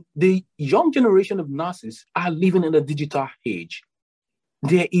the young generation of nurses are living in the digital age.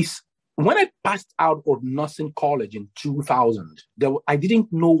 There is when I passed out of nursing college in 2000, I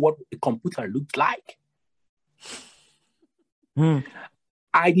didn't know what a computer looked like.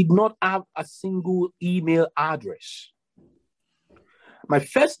 I did not have a single email address. My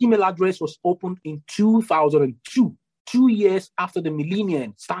first email address was opened in 2002, 2 years after the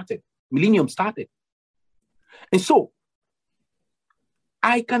millennium started. And so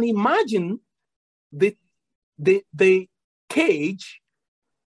I can imagine the cage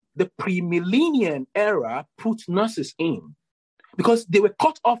the pre-millennium era put nurses in, because they were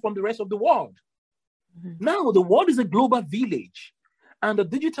cut off from the rest of the world. Now the world is a global village, and the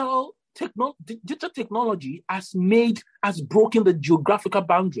digital technology has broken the geographical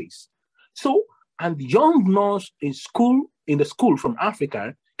boundaries. So, and the young nurse in the school from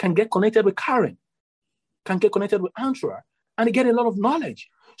Africa can get connected with Karen, can get connected with Antra, and they get a lot of knowledge.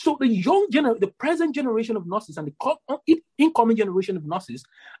 So the present generation of nurses and the incoming generation of nurses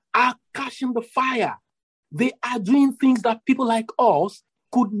are catching the fire. They are doing things that people like us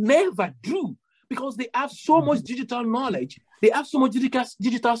could never do, because they have so much digital knowledge, they have so much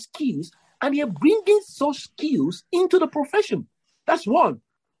digital skills, and they are bringing such skills into the profession. That's one.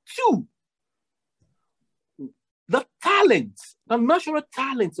 Two, the talents, the natural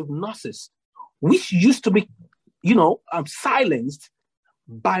talents of nurses, which used to be, silenced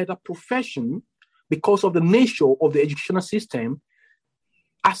by the profession because of the nature of the educational system,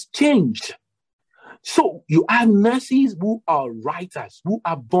 has changed. So you have nurses who are writers, who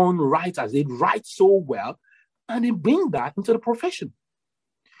are born writers. They write so well, and they bring that into the profession.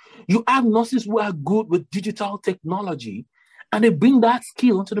 You have nurses who are good with digital technology, and they bring that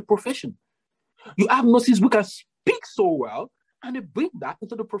skill into the profession. You have nurses who can speak so well, and they bring that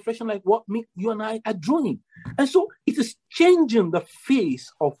into the profession, like what you and I are doing. And so it is changing the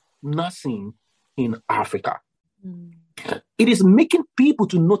face of nursing in Africa. It is making people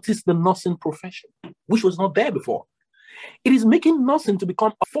to notice the nursing profession, which was not there before. It is making nursing to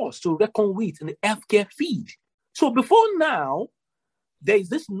become a force to reckon with in the healthcare field. So before now, there is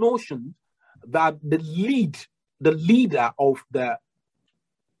this notion that the leader of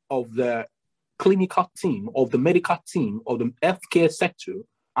the clinical team, of the medical team, of the healthcare sector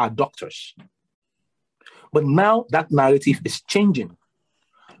are doctors. But now that narrative is changing.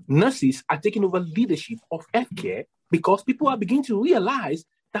 Nurses are taking over leadership of healthcare because people are beginning to realize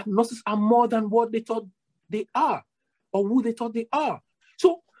that nurses are more than what they thought they are or who they thought they are.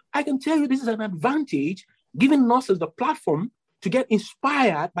 So I can tell you this is an advantage, giving nurses the platform to get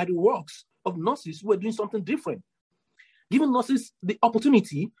inspired by the works of nurses who are doing something different. Giving nurses the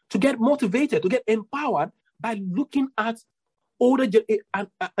opportunity to get motivated, to get empowered by looking at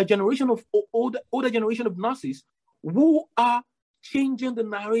a generation of older generation of nurses who are changing the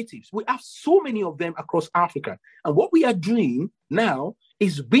narratives. We have so many of them across Africa. And what we are doing now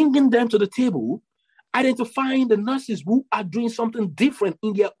is bringing them to the table, identifying the nurses who are doing something different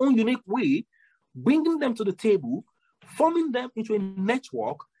in their own unique way, bringing them to the table, forming them into a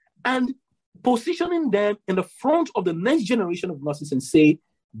network, and positioning them in the front of the next generation of nurses and say,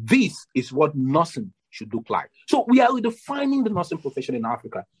 this is what nursing should look like. So we are redefining the nursing profession in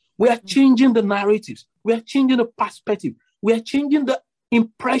Africa. We are changing the narratives. We are changing the perspective. We are changing the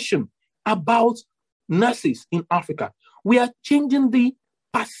impression about nurses in Africa. We are changing the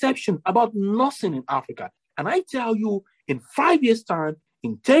perception about nursing in Africa. And I tell you, in 5 years' time,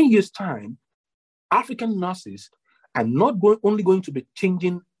 in 10 years' time, African nurses are not only going to be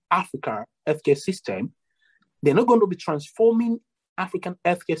changing Africa healthcare system, they're not going to be transforming African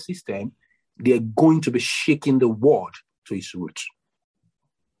healthcare system, they're going to be shaking the world to its roots.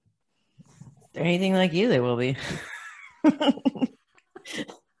 If they're anything like you, they will be.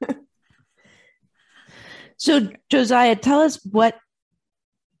 So Josiah, tell us what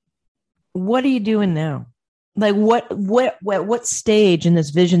are you doing now? Like what stage in this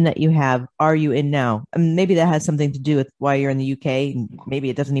vision that you have are you in now? I mean, maybe that has something to do with why you're in the UK, and maybe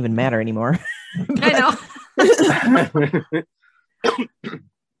it doesn't even matter anymore. I know.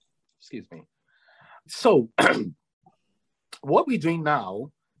 Excuse me. So what we're doing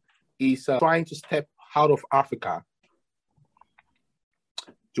now is trying to step out of Africa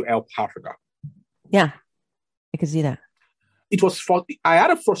to help Africa. Yeah, I can see that. I had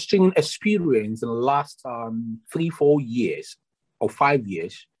a frustrating experience in the last 3-4 years or 5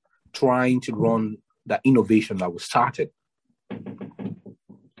 years trying to run the innovation that was started.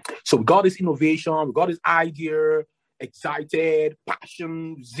 So we got this innovation, we got this idea, excited,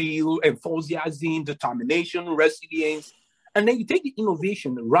 passion, zeal, enthusiasm, determination, resilience. And then you take the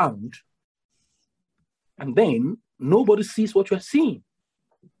innovation around, and then nobody sees what you're seeing.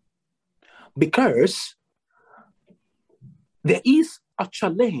 Because there is a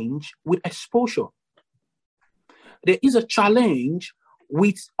challenge with exposure. There is a challenge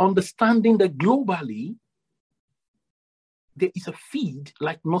with understanding that globally, there is a field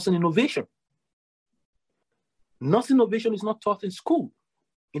like nursing innovation. Nursing innovation is not taught in school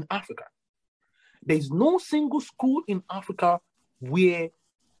in Africa. There is no single school in Africa where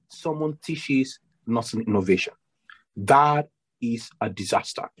someone teaches nursing innovation. That is a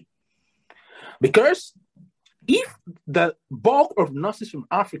disaster. Because if the bulk of nurses from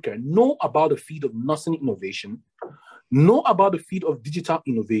Africa know about the field of nursing innovation, know about the field of digital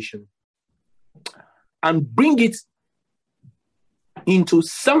innovation, and bring it into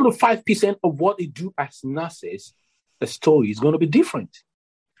 75% of what they do as nurses, the story is going to be different.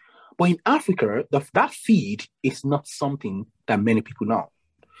 But in Africa, that field is not something that many people know.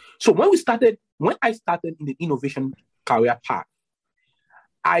 So when I started in the innovation career path,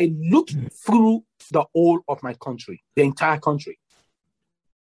 I looked through the whole of my country, the entire country.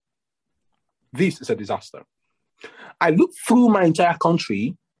 This is a disaster. I looked through my entire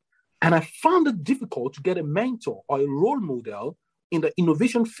country and I found it difficult to get a mentor or a role model in the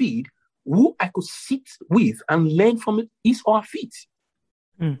innovation field who I could sit with and learn from his or her feet.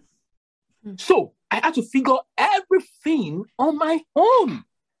 So I had to figure everything on my own.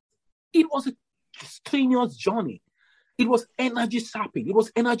 It was a strenuous journey. It was energy sapping. It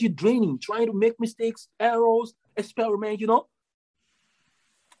was energy draining, trying to make mistakes, errors, experiment,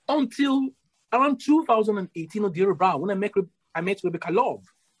 until around 2018 or thereabout, when I met Rebecca Love.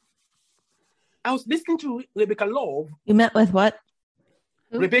 I was listening to Rebecca Love. You met with what?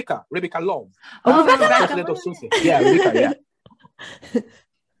 Rebecca Love. Oh, President of Sunset. Yeah, Rebecca, yeah.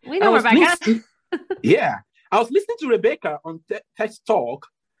 We know Rebecca. Yeah. I was listening to Rebecca on TED Talk,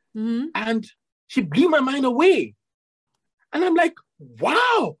 and she blew my mind away. And I'm like,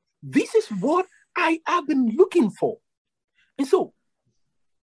 wow, this is what I have been looking for. And so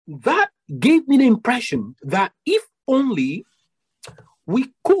that gave me the impression that if only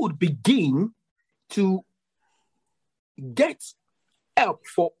we could begin to get help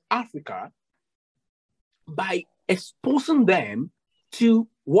for Africa by exposing them to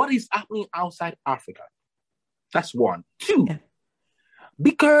what is happening outside Africa. That's one. Two,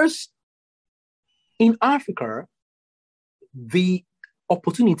 because in Africa, the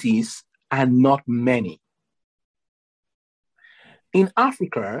opportunities are not many. In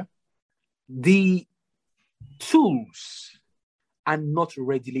Africa, the tools are not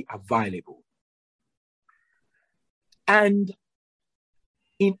readily available. And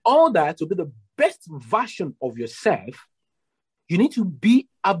in order to be the best version of yourself, you need to be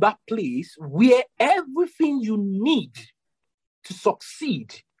at that place where everything you need to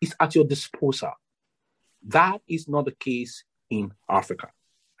succeed is at your disposal. That is not the case in Africa.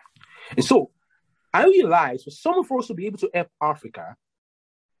 And so I realize for some of us to be able to help Africa,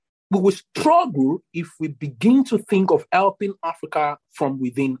 we will struggle if we begin to think of helping Africa from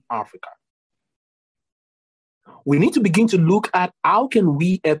within Africa. We need to begin to look at how can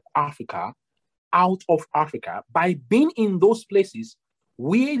we help Africa out of Africa by being in those places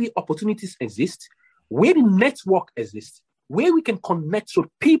where the opportunities exist, where the network exists, where we can connect with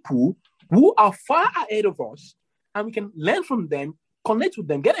people who are far ahead of us, and we can learn from them, connect with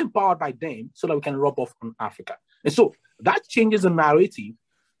them, get empowered by them so that we can rub off on Africa. And so that changes the narrative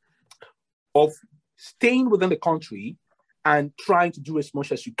of staying within the country and trying to do as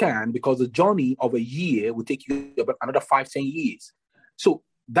much as you can, because the journey of a year will take you about another 5-10 years. So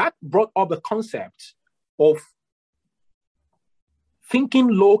that brought up the concept of thinking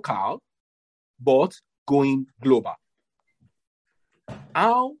local, but going global.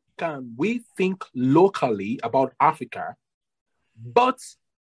 How can we think locally about Africa, but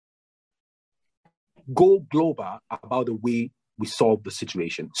go global about the way we solve the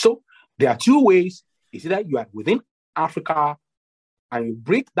situation? So there are two ways. Is that you are within Africa and you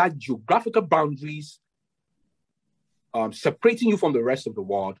break that geographical boundaries, separating you from the rest of the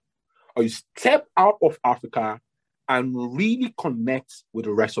world, or you step out of Africa and really connect with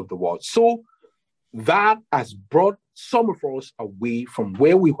the rest of the world. So that has brought some of us away from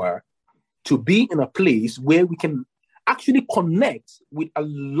where we were to be in a place where we can actually connect with a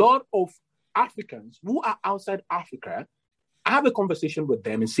lot of Africans who are outside Africa, have a conversation with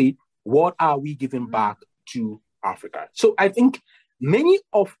them and say, what are we giving back to Africa? So I think many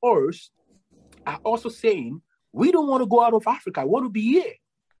of us are also saying, we don't want to go out of Africa. We want to be here.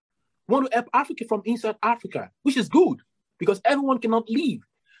 We want to help Africa from inside Africa, which is good because everyone cannot leave.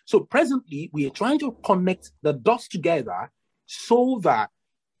 So presently, we are trying to connect the dots together so that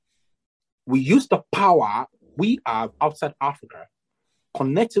we use the power we have outside Africa,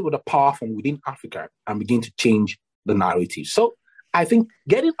 connect it with the power from within Africa, and begin to change the narrative. So I think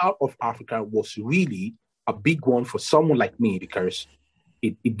getting out of Africa was really a big one for someone like me because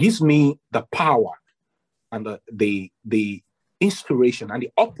it gives me the power and the inspiration and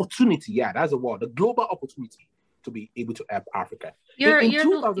the opportunity. Yeah, that's the word, the global opportunity to be able to help Africa. You're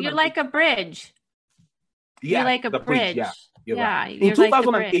like a bridge. Yeah, you're like a bridge. Yeah, yeah. Right. In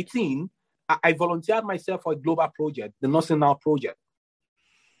 2018, I volunteered myself for a global project, the Nursing Now project.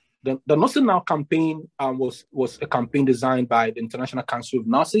 The Nursing Now campaign was a campaign designed by the International Council of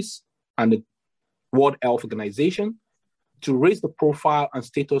Nurses and the World Health Organization to raise the profile and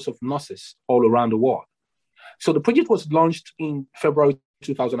status of nurses all around the world. So the project was launched in February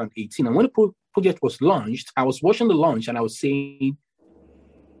 2018. And when the project was launched, I was watching the launch and I was saying,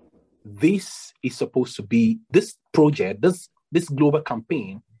 this is supposed to be, this project, this global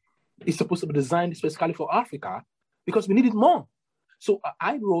campaign is supposed to be designed specifically for Africa because we need it more. So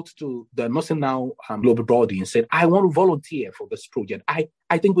I wrote to the Nursing Now global body and said, I want to volunteer for this project. I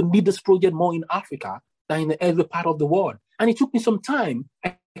think we need this project more in Africa than in every part of the world. And it took me some time.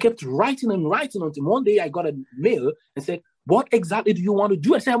 I kept writing until one day I got a mail and said, what exactly do you want to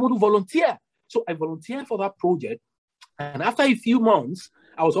do? I said, I want to volunteer. So I volunteered for that project. And after a few months,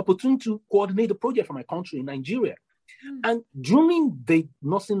 I was opportune to coordinate the project for my country in Nigeria. And during the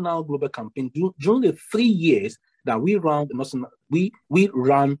Nursing Now global campaign, during the 3 years that we ran the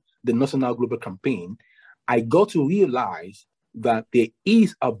Nursing Now global campaign, I got to realize that there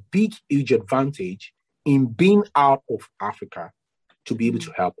is a big, huge advantage in being out of Africa to be able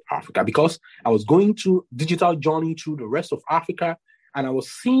to help Africa, because I was going through digital journey through the rest of Africa, and I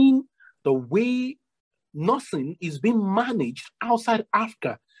was seeing the way nursing is being managed outside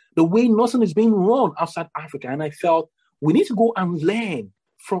Africa, the way nursing is being run outside Africa. And I felt we need to go and learn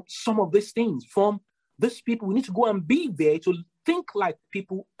from some of these things, from these people. We need to go and be there to think like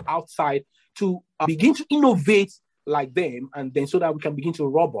people outside, to begin to innovate like them, and then so that we can begin to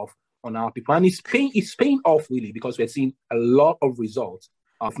rub off on our people. And it's paying off really, because we're seeing a lot of results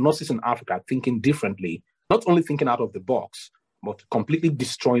of nurses in Africa thinking differently, not only thinking out of the box, but completely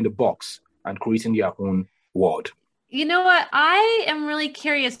destroying the box and creating their own world. You know what? I am really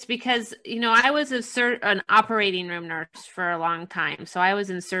curious because, I was an operating room nurse for a long time. So I was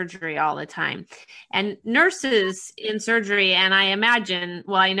in surgery all the time. And nurses in surgery, and I imagine,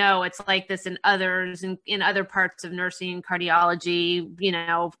 well, I know it's like this in other parts of nursing, cardiology,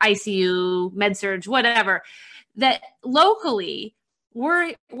 ICU, med-surg, whatever, that locally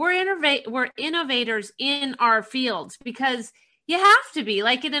we're innovators in our fields, because you have to be,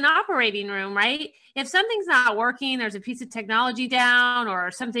 like in an operating room, right? If something's not working, there's a piece of technology down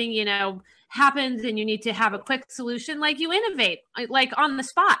or something, happens and you need to have a quick solution, like you innovate, like on the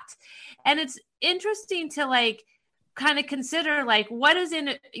spot. And it's interesting to kind of consider what is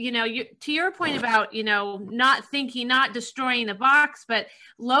in, to your point about, not thinking, not destroying the box, but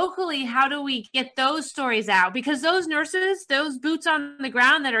locally, how do we get those stories out? Because those nurses, those boots on the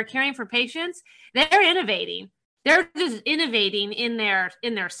ground that are caring for patients, they're innovating. They're just innovating in their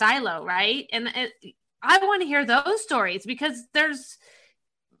silo, right? And I want to hear those stories, because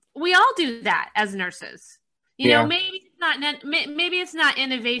we all do that as nurses. Maybe it's not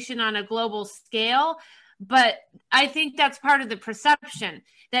innovation on a global scale, but I think that's part of the perception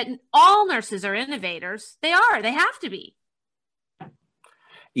that all nurses are innovators. They have to be.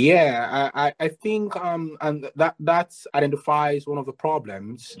 Yeah, I think and that identifies one of the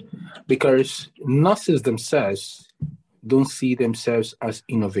problems, because nurses themselves don't see themselves as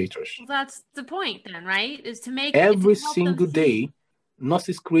innovators. Well, that's the point then, right? Is to make every single day,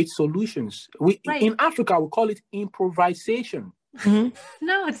 nurses create solutions. In Africa, we call it improvisation. Mm-hmm.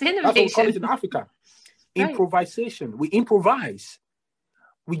 No, it's innovation. That's what we call it in Africa. Improvisation. We improvise.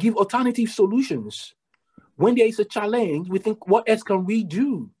 We give alternative solutions. When there is a challenge, we think, what else can we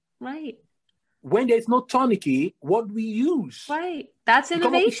do? Right. When there is no tourniquet, what do we use? Right. That's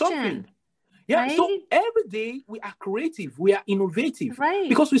innovation. Yeah. Right? So every day we are creative, we are innovative. Right.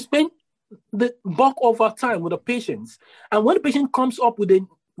 Because we spend the bulk of our time with the patients. And when the patient comes up with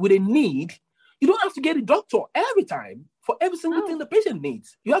a need, you don't have to get a doctor every time for every single thing the patient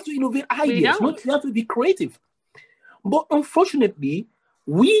needs. You have to innovate ideas. You have to be creative. But unfortunately,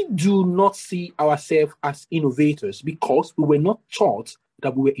 we do not see ourselves as innovators because we were not taught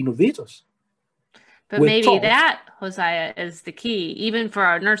that we were innovators. But maybe that, Hosea, is the key, even for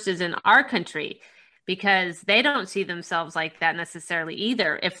our nurses in our country, because they don't see themselves like that necessarily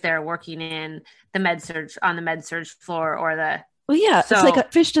either if they're working in the med-surg floor or the... Well, yeah, it's like a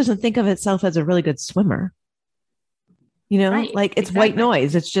fish doesn't think of itself as a really good swimmer. It's white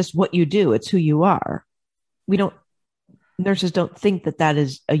noise. It's just what you do. It's who you are. Nurses don't think that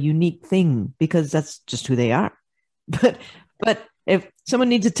is a unique thing because that's just who they are. But If someone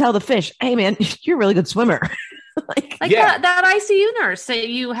needs to tell the fish, hey man, you're a really good swimmer. Like Yeah. that ICU nurse that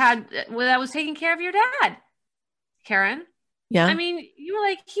you had that was taking care of your dad, Karen. Yeah. I mean, you were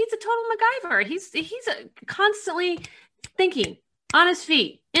like, he's a total MacGyver. He's constantly thinking on his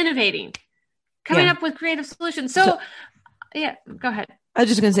feet, innovating, coming up with creative solutions. So yeah, go ahead. I was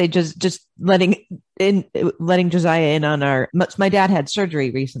just going to say, just letting Josiah in on my dad had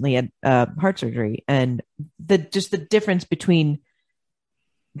surgery recently, had heart surgery, and the difference between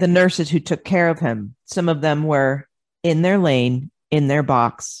the nurses who took care of him. Some of them were in their lane, in their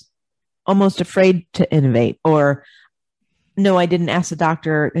box, almost afraid to innovate, or no, I didn't ask the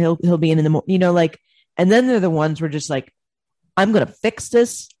doctor. He'll be in the morning, and then they're the ones who are just like, I'm going to fix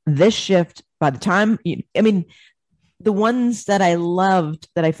this shift by the time, the ones that I loved,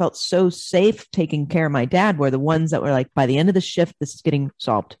 that I felt so safe taking care of my dad, were the ones that were like, by the end of the shift, this is getting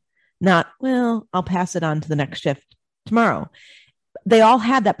solved. Not, well, I'll pass it on to the next shift tomorrow. They all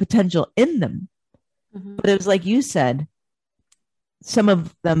had that potential in them. Mm-hmm. But it was like you said, some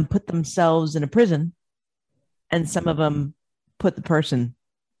of them put themselves in a prison, and some of them put the person,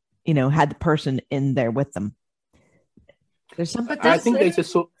 had the person in there with them. There's something. I think there's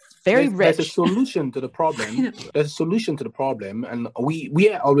a solution to the problem. There's a solution to the problem, and we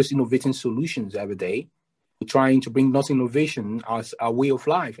are always innovating solutions every day. We're trying to bring nursing innovation as a way of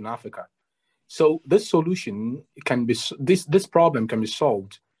life in Africa. So this solution can be this problem can be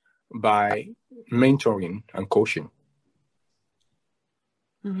solved by mentoring and coaching.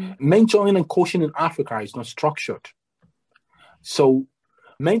 Mm-hmm. Mentoring and coaching in Africa is not structured. So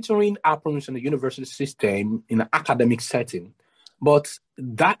mentoring happens in the university system in an academic setting, but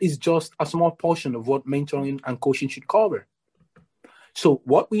that is just a small portion of what mentoring and coaching should cover. So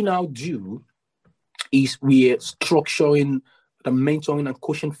what we now do is we are structuring the mentoring and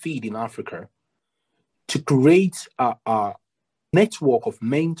coaching feed in Africa to create a network of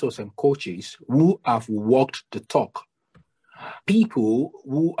mentors and coaches who have walked the talk. People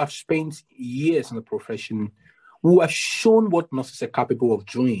who have spent years in the profession, who have shown what nurses are capable of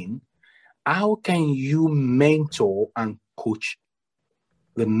doing. How can you mentor and coach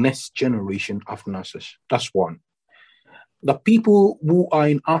the next generation of nurses? That's one. The people who are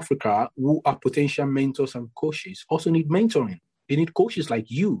in Africa who are potential mentors and coaches also need mentoring. They need coaches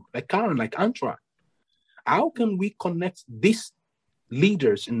like you, like Karen, like Antra. How can we connect these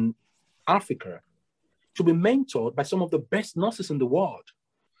leaders in Africa to be mentored by some of the best nurses in the world?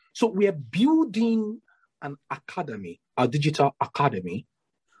 So we are building an academy, a digital academy,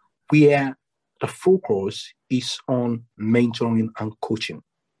 where the focus is on mentoring and coaching,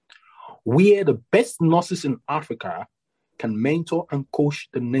 where the best nurses in Africa can mentor and coach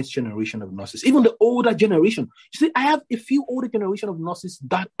the next generation of nurses, even the older generation. You see, I have a few older generation of nurses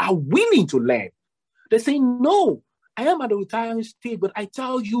that are willing to learn. They say, no, I am at the retiring stage, but I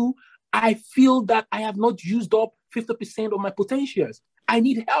tell you, I feel that I have not used up 50% of my potentials. I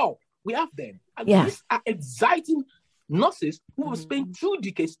need help. We have them. And these are exciting nurses who have spent 2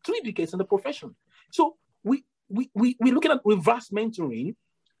 decades, 3 decades in the profession. So we're looking at reverse mentoring,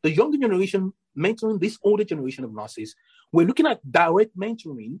 the younger generation mentoring this older generation of nurses. We're looking at direct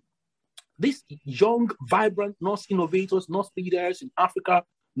mentoring, these young, vibrant nurse innovators, nurse leaders in Africa,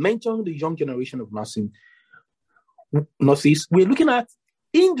 mentoring the young generation of nurses. We're looking at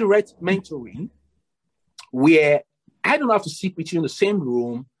indirect mentoring, where I don't have to sit with you in the same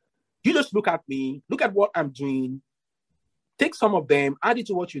room. You just look at me, look at what I'm doing, take some of them, add it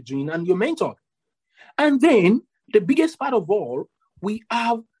to what you're doing, and you're mentored. And then the biggest part of all, we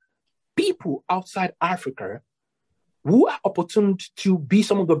have people outside Africa who are opportunity to be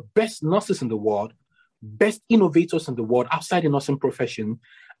some of the best nurses in the world, best innovators in the world outside the nursing profession.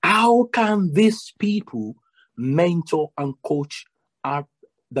 How can these people mentor and coach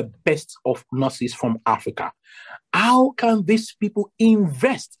the best of nurses from Africa? How can these people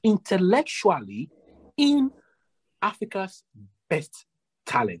invest intellectually in Africa's best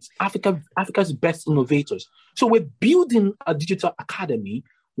talents, Africa's best innovators? So we're building a digital academy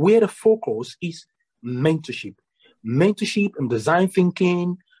where the focus is mentorship in design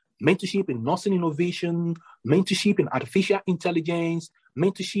thinking, mentorship in nursing innovation, mentorship in artificial intelligence,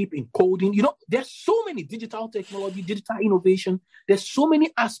 mentorship in coding. There's so many digital technology, digital innovation. There's so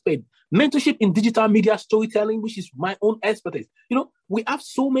many aspects. Mentorship in digital media storytelling, which is my own expertise. We have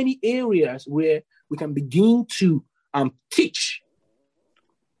so many areas where we can begin to teach,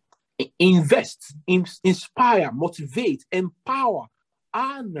 invest, inspire, motivate, empower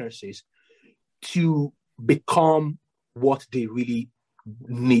our nurses to become what they really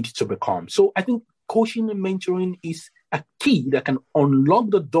need to become. So I think coaching and mentoring is a key that can unlock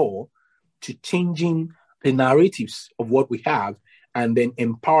the door to changing the narratives of what we have and then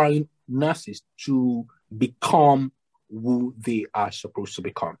empowering nurses to become who they are supposed to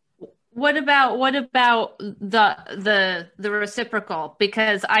become. What about the reciprocal?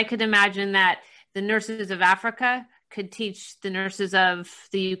 Because I could imagine that the nurses of Africa could teach the nurses of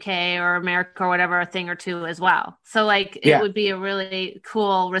the UK or America or whatever a thing or two as well. So like it would be a really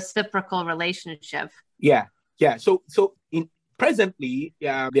cool reciprocal relationship. Yeah. So presently,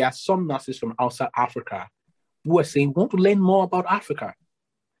 there are some nurses from outside Africa who are saying, we want to learn more about Africa.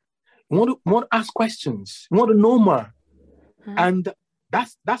 We want to ask questions. We want to know more. Mm-hmm. And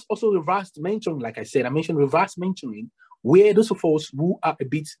that's also reverse mentoring. Like I said, I mentioned reverse mentoring, where those of us who are a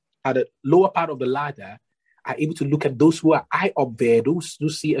bit at the lower part of the ladder are able to look at those who are high up there, those who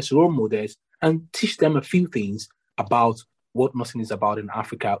see as role models, and teach them a few things about what nursing is about in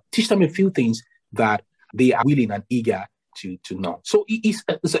Africa. Teach them a few things that they are willing and eager to know. So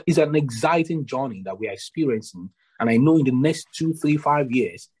it's an exciting journey that we are experiencing. And I know in the next 2, 3, 5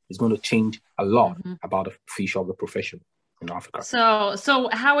 years, it's going to change a lot about the future of the profession in Africa. So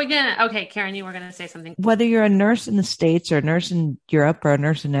how are we going to, okay, Karen, you were going to say something. Whether you're a nurse in the States or a nurse in Europe or a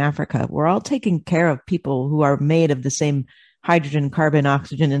nurse in Africa, we're all taking care of people who are made of the same hydrogen, carbon,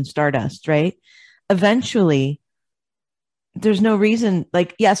 oxygen, and stardust, right? Eventually, there's no reason,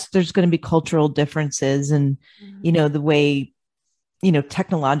 like, yes, there's going to be cultural differences and, the way,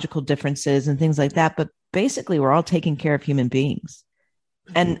 technological differences and things like that. But basically, we're all taking care of human beings.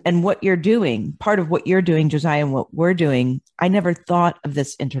 And what you're doing, part of what you're doing, Josiah, and what we're doing, I never thought of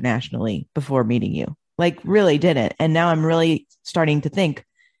this internationally before meeting you, like really didn't. And now I'm really starting to think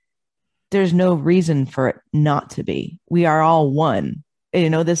there's no reason for it not to be. We are all one.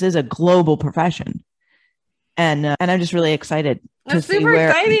 This is a global profession. And I'm just really excited to see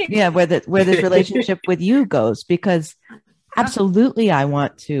where this relationship with you goes, because absolutely I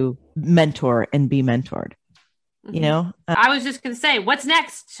want to mentor and be mentored. I was just going to say, what's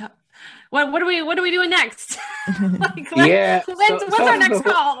next? What are we doing next? What's our next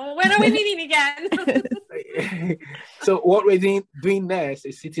call? When are we meeting again? So what we're doing next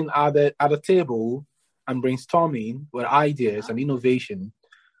is sitting at the table and brainstorming with ideas and innovation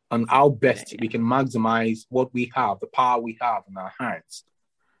on how best we can maximize what we have, the power we have in our hands,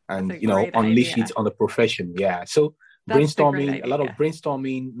 and unleash it on the profession. Yeah. So brainstorming, a lot of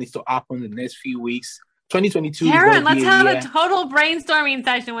brainstorming needs to happen in the next few weeks. 2022. Karen, let's have a total brainstorming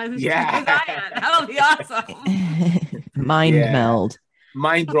session with Zion. That'll be awesome. Meld.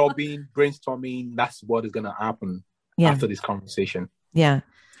 Mind rubbing, brainstorming. That's what is going to happen after this conversation. Yeah.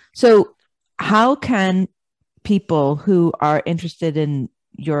 So how can people who are interested in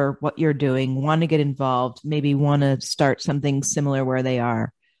what you're doing, want to get involved, maybe want to start something similar where they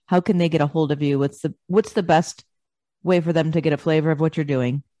are, how can they get a hold of you? What's the best way for them to get a flavor of what you're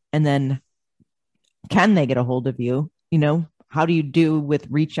doing? And then can they get a hold of you? How do you do with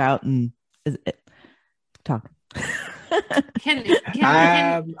reach out and talk? I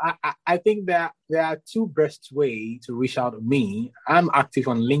think that there are two best ways to reach out to me. I'm active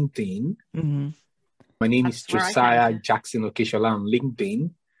on LinkedIn. Mm-hmm. My name is Josiah Jackson Okeshola on LinkedIn.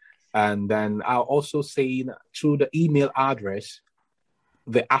 And then I'll also say through the email address,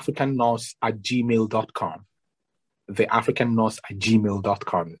 theafricannurse@gmail.com.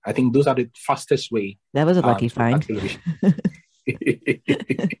 theafricannurse@gmail.com. I think those are the fastest way. That was a lucky find. This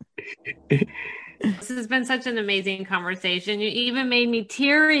has been such an amazing conversation. You even made me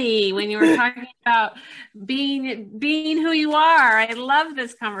teary when you were talking about being who you are. I love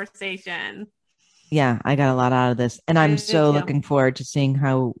this conversation. Yeah, I got a lot out of this. And I'm so looking forward to seeing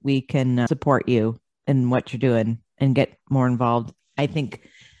how we can support you in what you're doing and get more involved. I think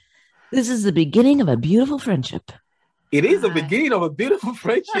this is the beginning of a beautiful friendship. It is the beginning of a beautiful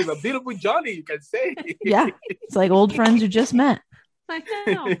friendship, a beautiful journey, you can say. Yeah, it's like old friends who just met. I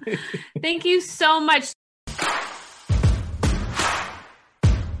know. Thank you so much.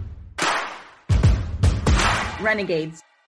 Renegades.